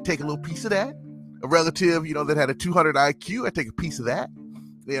 6'8", I'd take a little piece of that. A relative, that had a 200 IQ, I'd take a piece of that.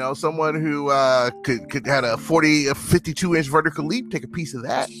 Someone who could had a 52-inch vertical leap, take a piece of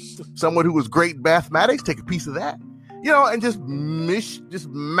that. Someone who was great in mathematics, take a piece of that. And just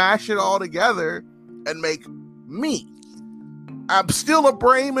mash it all together and make me. I'm still a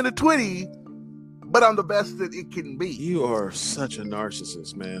brain and a Twitty, but I'm the best that it can be. You are such a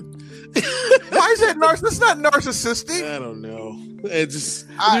narcissist, man. Why is that narcissistic? It's not narcissistic. I don't know. It just,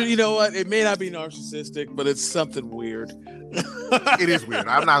 you know what? It may not be narcissistic, but it's something weird. It is weird.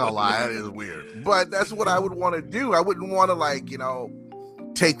 I'm not gonna lie. It is weird. But that's what I would want to do. I wouldn't want to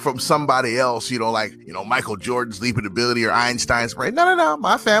take from somebody else, Michael Jordan's leaping ability or Einstein's brain. No.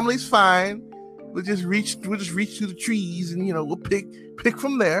 My family's fine. We'll just reach through the trees and we'll pick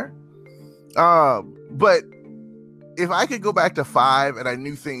from there. But if I could go back to 5 and I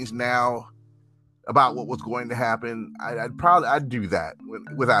knew things now about what was going to happen, I'd do that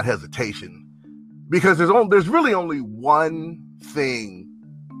without hesitation, because there's really only one thing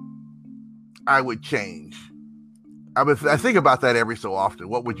I would change. I think about that every so often.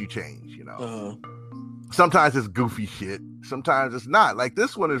 What would you change? Sometimes it's goofy shit. Sometimes it's not. Like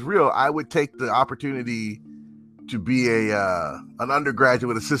this one is real. I would take the opportunity to be an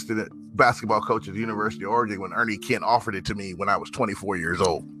undergraduate assistant basketball coach at the University of Oregon when Ernie Kent offered it to me when I was 24 years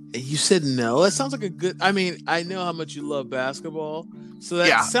old. You said no. That sounds like a good. I mean, I know how much you love basketball, so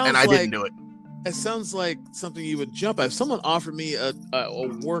that sounds and I didn't do it. It sounds like something you would jump at. If someone offered me a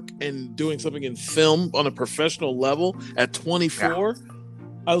work and doing something in film on a professional level at 24,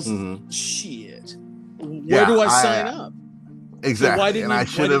 I was shit. Where do I sign up? Exactly. So why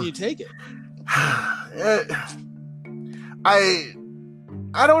didn't you take it?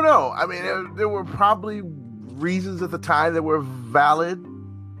 I don't know. I mean, there were probably reasons at the time that were valid,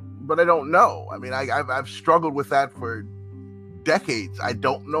 but I don't know. I mean, I've struggled with that for decades. I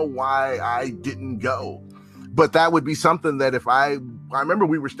don't know why I didn't go, but that would be something that if I remember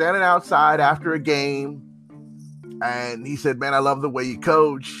we were standing outside after a game and he said, man, I love the way you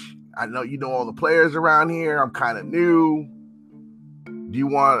coach. I know you know all the players around here. I'm kind of new. Do you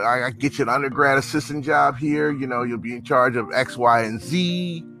want, I get you an undergrad assistant job here? You'll be in charge of X, Y, and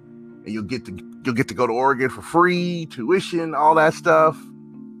Z, and you'll get to go to Oregon for free, tuition, all that stuff.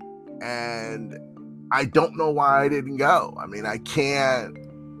 And I don't know why I didn't go. I mean, I can't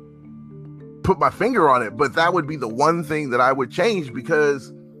put my finger on it, but that would be the one thing that I would change,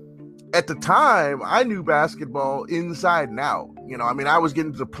 because at the time I knew basketball inside and out. You know, I mean, I was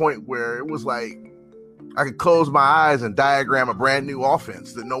getting to the point where it was like I could close my eyes and diagram a brand new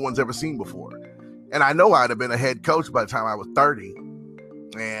offense that no one's ever seen before. And I know I'd have been a head coach by the time I was 30.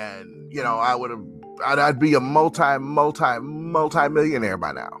 And, you know, I'd be a multi-millionaire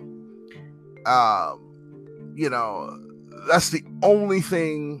by now. You know, that's the only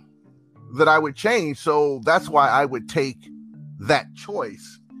thing that I would change. So that's why I would take that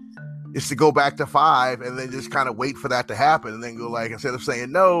choice, is to go back to 5 and then just kind of wait for that to happen, and then go, like, instead of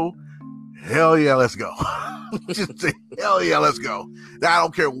saying no, hell yeah, let's go. Just say, hell yeah, let's go. Now, I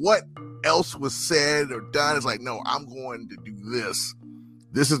don't care what else was said or done. It's like, no, I'm going to do this.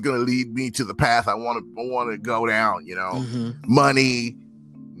 This is going to lead me to the path I want to go down, you know. Money,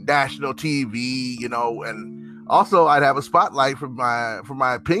 national TV, you know, and also I'd have a spotlight for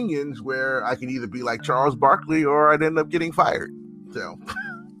my opinions, where I can either be like Charles Barkley or I'd end up getting fired. So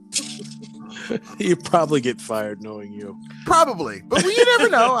you probably get fired knowing you. Probably, but you never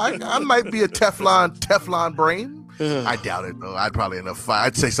know. I might be a Teflon brain. I doubt it though. I'd probably end up fired.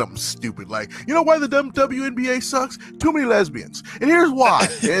 I'd say something stupid like, you know why the WNBA sucks? Too many lesbians, and here's why.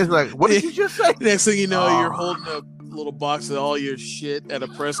 And it's like, what did you just say? Next thing you know, you're holding a little box of all your shit at a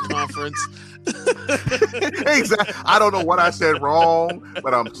press conference. Exactly. I don't know what I said wrong,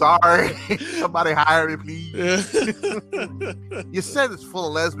 but I'm sorry. Somebody hire me, please. You said it's full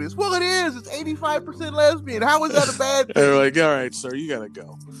of lesbians. Well, it is. It's 85% lesbian. How is that a bad thing? They're like, all right, sir, you gotta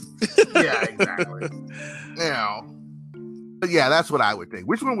go. Yeah, exactly. You know, but yeah, that's what I would take.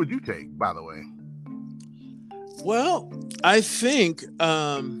 Which one would you take, by the way? Well, I think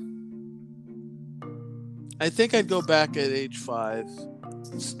I'd go back at age 5,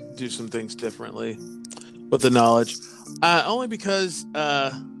 do some things differently with the knowledge. Only because,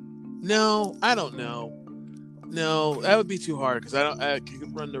 no, I don't know. No, that would be too hard, because I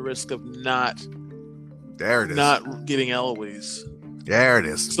could run the risk of not getting Eloise. There it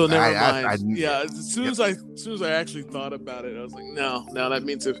is. So never mind. As soon as I actually thought about it, I was like, no, that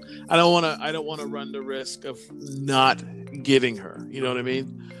means if I don't want to run the risk of not getting her. You know what I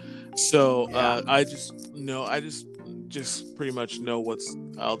mean? So I just pretty much know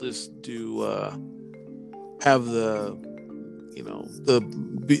I'll just do have the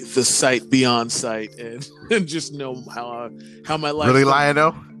sight beyond sight, and just know how my life really lying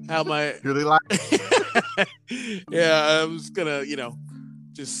though. How my really lying. Yeah, I was gonna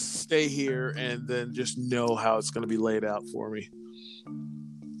just stay here and then just know how it's gonna be laid out for me.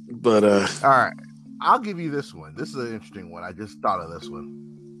 But all right, I'll give you this one. This is an interesting one. I just thought of this one.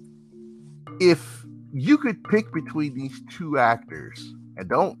 If you could pick between these two actors, and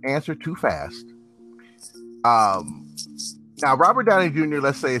don't answer too fast. Now, Robert Downey Jr.,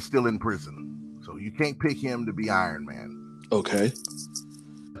 let's say, is still in prison, so you can't pick him to be Iron Man. Okay.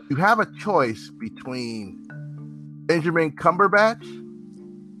 You have a choice between Benjamin Cumberbatch,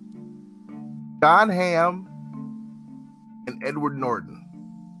 Jon Hamm, and Edward Norton.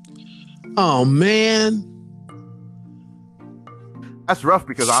 Oh, man. That's rough,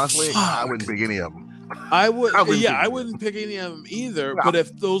 because honestly, I wouldn't pick any of them. I wouldn't pick any of them either. No. But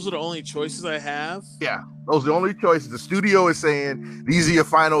if those are the only choices I have, those are the only choices. The studio is saying, these are your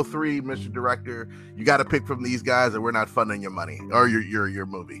final 3, Mr. Director. You got to pick from these guys, or we're not funding your money or your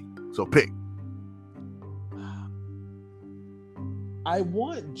movie. So pick. I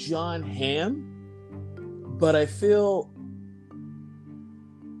want Jon Hamm, but I feel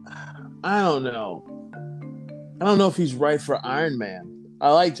I don't know if he's right for Iron Man. I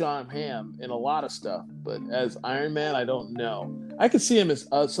like Jon Hamm in a lot of stuff, but as Iron Man, I don't know. I could see him as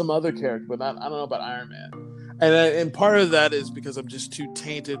some other character, but I don't know about Iron Man. And part of that is because I'm just too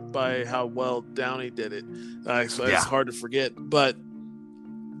tainted by how well Downey did it. So it's hard to forget. But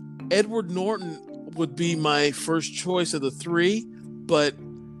Edward Norton would be my first choice of the 3, but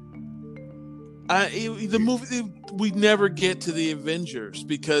the movie, we'd never get to the Avengers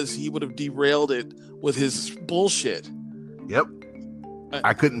because he would have derailed it with his bullshit. Yep.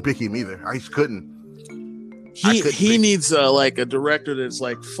 I couldn't pick him either. I just couldn't. He needs like a director that's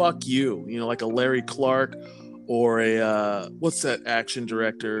like, fuck you, like a Larry Clark, or a what's that action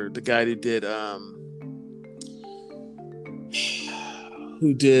director? The guy who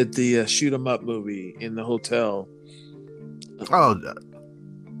did the shoot 'em up movie in the hotel. I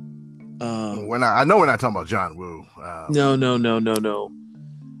know we're not talking about John Woo. No.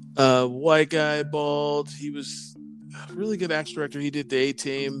 White guy, bald. He was a really good action director. He did the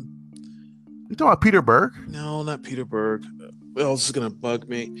A-Team. You talking about Peter Berg? No, not Peter Berg. What else is gonna bug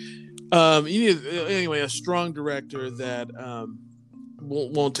me? You need anyway a strong director that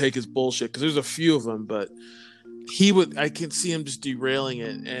won't take his bullshit, because there's a few of them, but he would. I can see him just derailing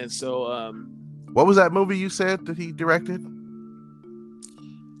it, and so. What was that movie you said that he directed?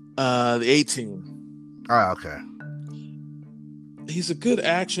 The A-Team. Oh, okay. He's a good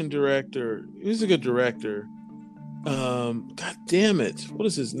action director. He's a good director. God damn it! What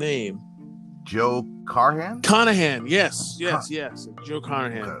is his name? Joe Carnahan? Carnahan, yes. Joe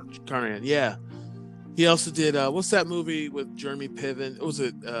Carnahan. Okay. Carnahan, yeah. He also did what's that movie with Jeremy Piven? Was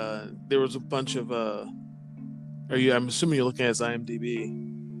it there was a bunch of I'm assuming you're looking at his IMDb.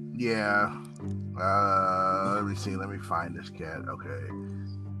 Yeah. Let me see. Let me find this cat. Okay.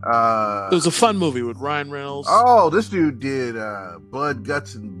 It was a fun movie with Ryan Reynolds. Oh, this dude did Blood,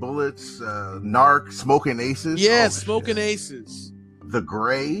 Guts, and Bullets, Narc, Smoking Aces. Yeah, oh, Smoking Aces. The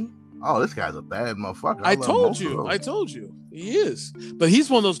Gray. Oh, this guy's a bad motherfucker. I told you. He is. But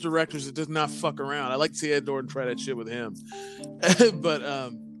he's one of those directors that does not fuck around. I like to see Ed Norton try that shit with him. But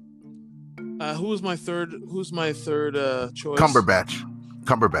who's my third choice?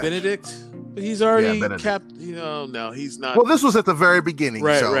 Cumberbatch. Benedict? But he's already capped. No, he's not. Well, this was at the very beginning,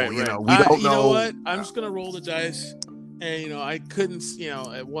 right. we don't know. You know what? I'm just gonna roll the dice, and I couldn't.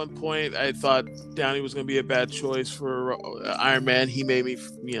 At one point, I thought Downey was gonna be a bad choice for Iron Man. He made me,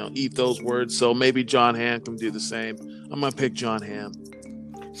 eat those words. So maybe John Hamm can do the same. I'm gonna pick John Hamm.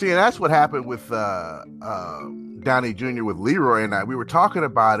 See, and that's what happened with Downey Jr. with Leroy and I. We were talking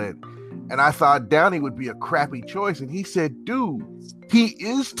about it, and I thought Downey would be a crappy choice, and he said, "Dude, he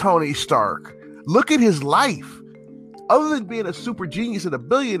is Tony Stark. Look at his life. Other than being a super genius and a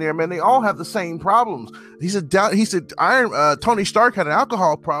billionaire, man, they all have the same problems." He said, Tony Stark had an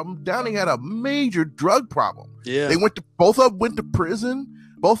alcohol problem. Downey had a major drug problem. Yeah, both of them went to prison.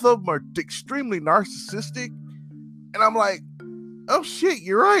 Both of them are extremely narcissistic. And I'm like, oh shit,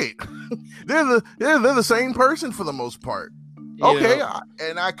 you're right. they're the same person for the most part. Okay,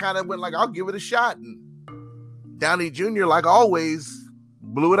 and I kind of went like, I'll give it a shot. And Downey Jr., like always,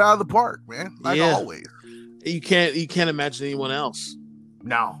 blew it out of the park, man. Always. You can't imagine anyone else.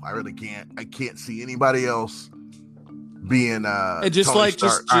 No, I really can't. I can't see anybody else being and just Tony like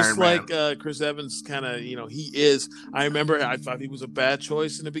Stark, just like Chris Evans kind of, he is. I remember I thought he was a bad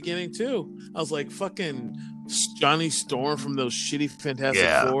choice in the beginning too. I was like, fucking Johnny Storm from those shitty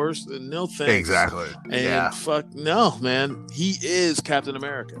Fantastic Fours. No thanks. Exactly. And fuck no, man. He is Captain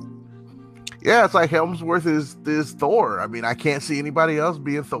America. Yeah, it's like Hemsworth is Thor. I mean, I can't see anybody else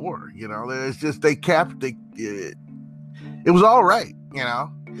being Thor. It's just it was all right.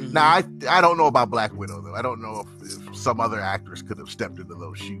 Mm-hmm. Now I don't know about Black Widow though. I don't know if some other actress could have stepped into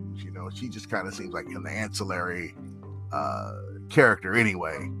those shoes. She just kind of seems like an ancillary character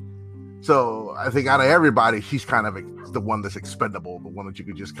anyway. So I think out of everybody, she's kind of the one that's expendable, the one that you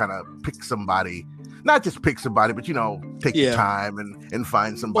could just kind of pick somebody. Not just pick somebody, but take your time and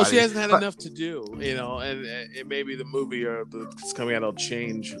find somebody. Well, she hasn't had enough to do, and maybe the movie that's coming out will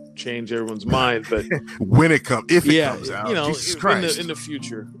change everyone's mind. But when it comes, if it comes out, Jesus Christ, in the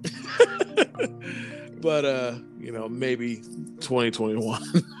future. But maybe 2021.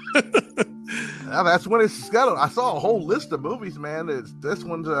 Now that's when it's scheduled. I saw a whole list of movies, man. This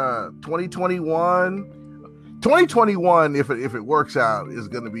one's 2021. 2021, if it works out, is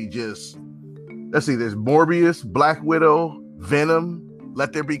going to be just. Let's see, there's Morbius, Black Widow, Venom,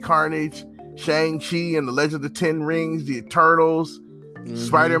 Let There Be Carnage, Shang-Chi and the Legend of the Ten Rings, The Eternals,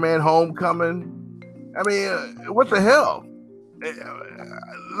 Spider-Man Homecoming. I mean, what the hell?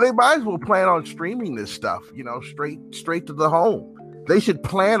 They might as well plan on streaming this stuff, straight to the home. They should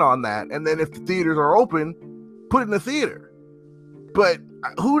plan on that. And then if the theaters are open, put it in the theater. But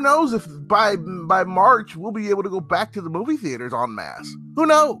who knows if by March we'll be able to go back to the movie theaters en masse. Who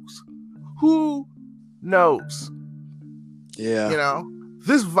knows? Who knows? Yeah.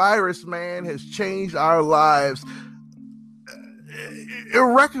 This virus, man, has changed our lives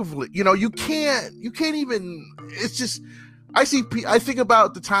irrecoverably. You can't even, it's just, I think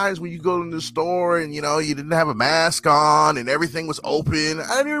about the times when you go to the store and, you didn't have a mask on and everything was open.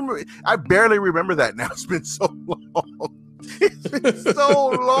 I barely remember that now. It's been so long. It's been so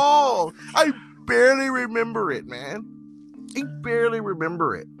long. I barely remember it, man. I barely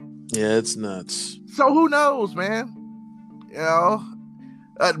remember it. Yeah, it's nuts. So who knows, man?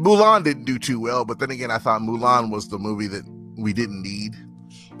 Mulan didn't do too well, but then again, I thought Mulan was the movie that we didn't need.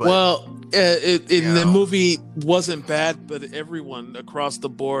 But, the movie wasn't bad, but everyone across the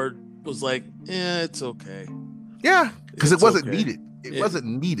board was like, it's okay. Yeah, because it wasn't needed. It wasn't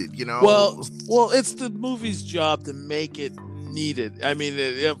needed, Well, it's the movie's job to make it needed. I mean,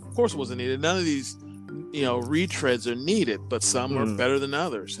 of course it wasn't needed. None of these retreads are needed, but some are better than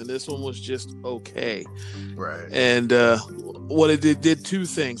others, and this one was just okay. Right. And what it did two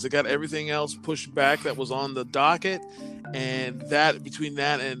things. It got everything else pushed back that was on the docket, and that between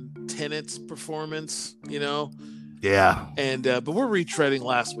that and Tenet's performance, Yeah. And but we're retreading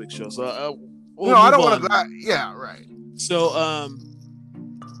last week's show, so no, I don't want to. Yeah, right. So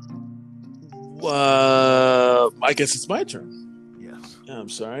I guess it's my turn. Yes. I'm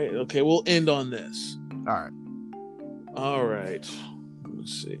sorry. Okay, we'll end on this. All right.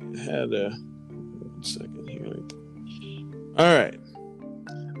 Let's see. I had 1 second here. All right.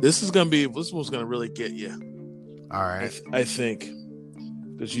 This one's gonna really get you. All right. I think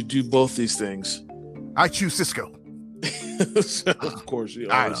because you do both these things. I choose Cisco. So, of course, you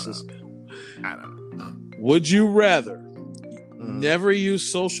always Cisco. I don't know. Would you rather never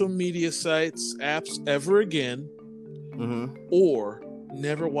use social media sites, apps ever again, or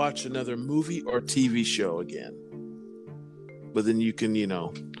never watch another movie or TV show again? But then you can,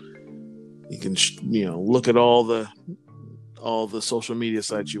 look at all the social media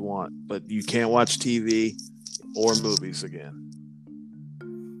sites you want, but you can't watch TV or movies again.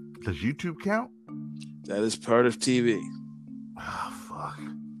 Does YouTube count? That is part of TV. Oh, fuck.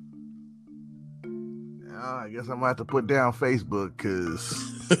 I guess I'm gonna have to put down Facebook because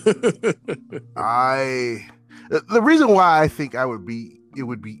the reason why I think it would be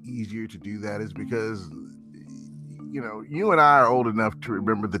easier to do that is because you and I are old enough to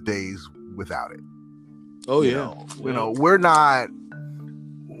remember the days without it. Oh yeah. We're not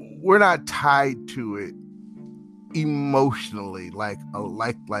tied to it emotionally like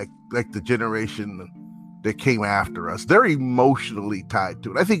the generation that came after us. They're emotionally tied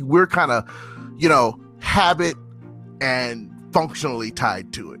to it. I think we're kind of habit and functionally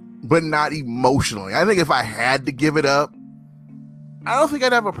tied to it, but not emotionally. I think if I had to give it up, I don't think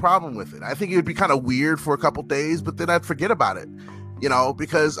I'd have a problem with it. I think it would be kind of weird for a couple days, but then I'd forget about it,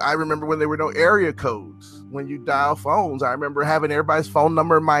 because I remember when there were no area codes. When you dial phones, I remember having everybody's phone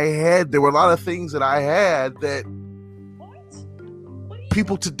number in my head. There were a lot of things that I had that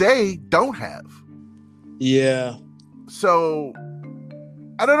people today don't have. Yeah. So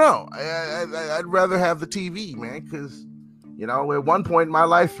I don't know. I'd rather have the TV, man, because at one point in my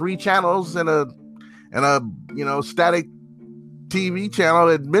life, 3 channels and a static TV channel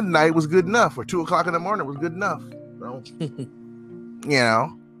at midnight was good enough, or 2:00 in the morning was good enough. So,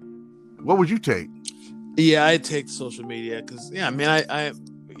 what would you take? Yeah, I'd take social media because I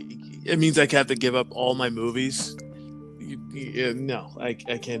it means I have to give up all my movies. No, I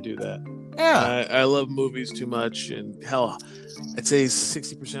can't do that. Yeah, I love movies too much, and hell, I'd say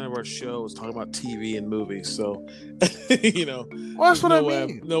 60% of our show is talking about TV and movies. So, well, that's what I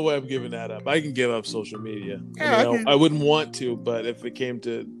mean. No way I'm giving that up. I can give up social media. Yeah, I wouldn't want to, but if it came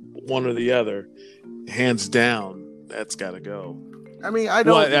to one or the other, hands down, that's got to go. I mean, I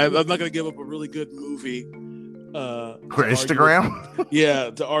don't. I'm not going to give up a really good movie for Instagram.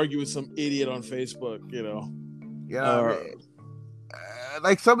 To argue with some idiot on Facebook.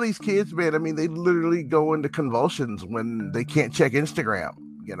 Like some of these kids, man, I mean, they literally go into convulsions when they can't check Instagram,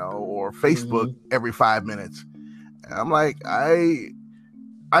 or Facebook every 5 minutes. And I'm like,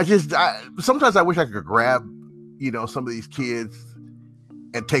 sometimes I wish I could grab, some of these kids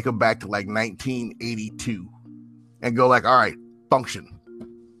and take them back to like 1982 and go like, all right, function.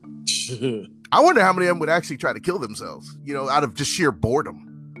 I wonder how many of them would actually try to kill themselves, out of just sheer boredom.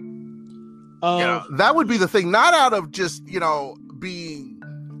 That would be the thing, not out of just, being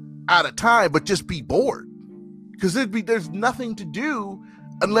out of time, but just be bored, because there's nothing to do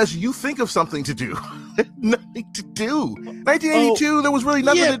unless you think of something to do. Nothing to do. 1982, there was really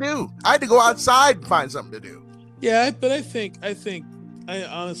nothing to do. I had to go outside and find something to do. Yeah, but I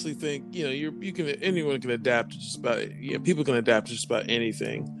honestly think anyone can adapt to just about. People can adapt to just about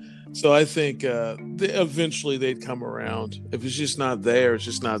anything. So I think eventually they'd come around. If it's just not there, it's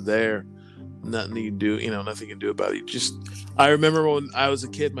just not there. Nothing you can do, nothing you can do about it. I remember when I was a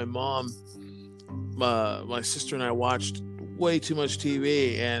kid, my mom, my sister and I watched way too much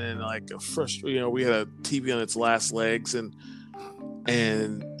TV, and in like we had a TV on its last legs, and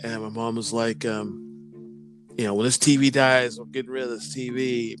my mom was like, when this TV dies, we're getting rid of this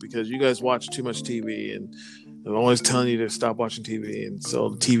TV because you guys watch too much TV, and I'm always telling you to stop watching TV. And so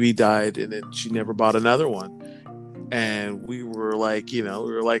the TV died, and then she never bought another one. And we were like,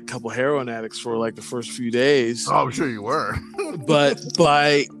 a couple heroin addicts for like the first few days. Oh, I'm sure you were. but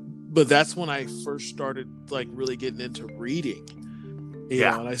that's when I first started like really getting into reading. And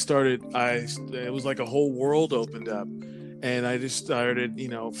it was like a whole world opened up, and I just started,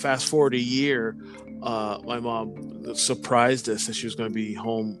 fast forward a year, my mom surprised us that she was going to be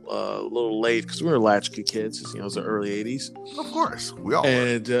home a little late because we were latchkey kids. You know, it was the early '80s. Of course, we all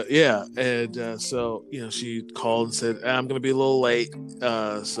were. And so you know, she called and said, "I'm going to be a little late,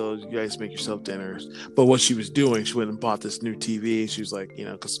 so you guys make yourself dinners." But what she was doing, she went and bought this new TV. She was like, you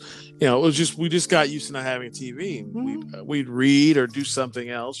know, because you know, it was just we just got used to not having a TV. And we'd read or do something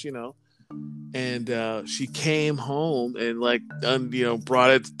else, you know. And she came home and you know, brought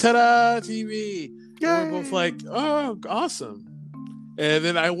it, ta-da, TV. And we're both like, oh, awesome. And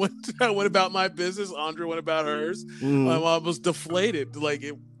then I went about my business. Andrea went about hers. My mom was deflated.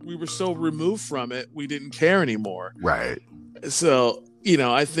 We were so removed from it, we didn't care anymore. Right. So, you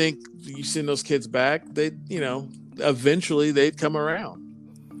know, I think you send those kids back, they, you know, eventually they'd come around.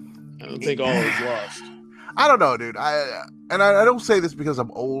 I don't think all is lost. I don't know, dude. I don't say this because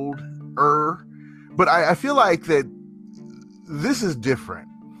I'm older, but I feel like that this is different.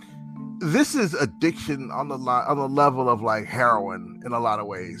 This is addiction on the level of like heroin in a lot of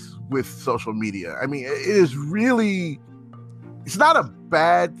ways with social media. I mean, it is really, it's not a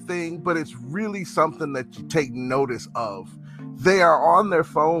bad thing, but it's really something that you take notice of. They are on their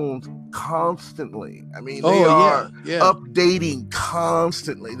phones constantly. I mean, they are updating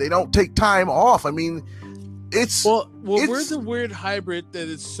constantly. They don't take time off. I mean, we're the weird hybrid that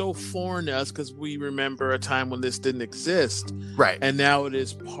is so foreign to us because we remember a time when this didn't exist, right? And now it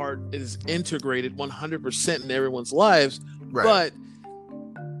is integrated 100% in everyone's lives, right? But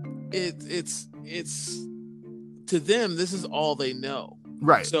it's to them, this is all they know,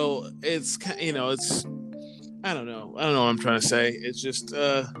 right? So it's, you know, it's, I don't know what I'm trying to say. It's just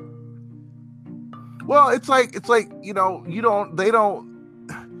well, it's like, you know, they don't.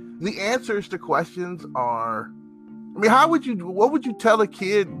 The answers to questions are, I mean, what would you tell a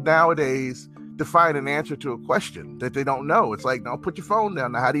kid nowadays to find an answer to a question that they don't know? It's like, no, put your phone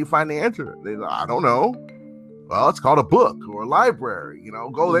down. Now, how do you find the answer? I don't know. Well, it's called a book or a library, you know,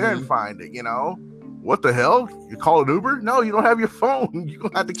 go there and find it, you know. What the hell? You call an Uber? No, you don't have your phone. You're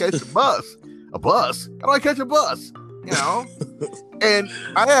going to have to catch a bus. A bus? How do I catch a bus? You know? And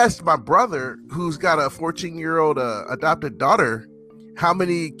I asked my brother, who's got a 14-year-old adopted daughter, how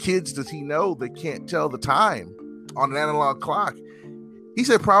many kids does he know that can't tell the time on an analog clock? He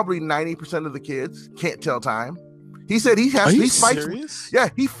said probably 90% of the kids can't tell time. He said he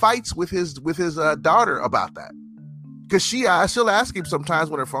fights with his daughter about that. Because she'll ask him sometimes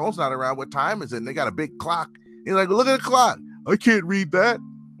when her phone's not around what time is it, and they got a big clock. He's like, look at the clock. I can't read that.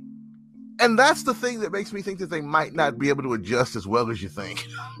 And that's the thing that makes me think that they might not be able to adjust as well as you think.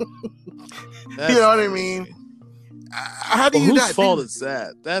 You know what I mean? How do you whose fault is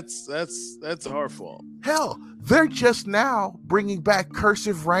that? That's our fault. Hell, they're just now bringing back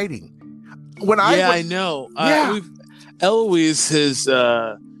cursive writing. I know. Yeah. Eloise,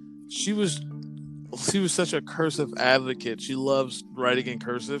 she was such a cursive advocate. She loves writing in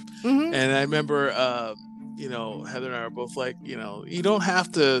cursive, and I remember, you know, Heather and I were both like, you know, you don't have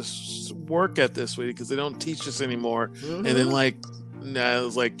to work at this way because they don't teach this anymore. And then it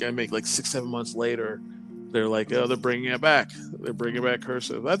was like I make 6-7 months later. They're like, oh, they're bringing it back. They're bringing back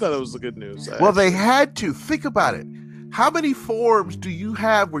cursive. I thought that was the good news. They had to. Think about it. How many forms do you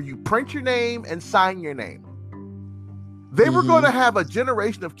have where you print your name and sign your name? They were going to have a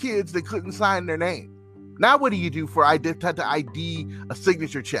generation of kids that couldn't sign their name. Now what do you do for ID a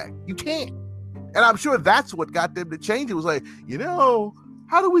signature check? You can't. And I'm sure that's what got them to change. It was like, you know,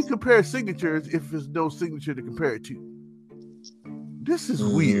 how do we compare signatures if there's no signature to compare it to? This is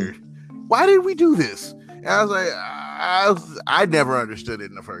weird. Why did we do this? And I was like, I never understood it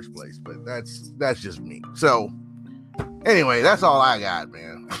in the first place, but that's just me. So anyway, that's all I got,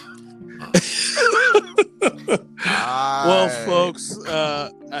 man. Well, folks,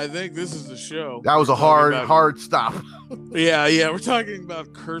 I think this is the show. That was a hard stop. Yeah, we're talking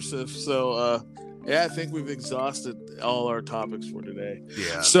about cursive. So, I think we've exhausted all our topics for today.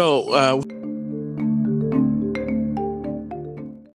 Yeah. So,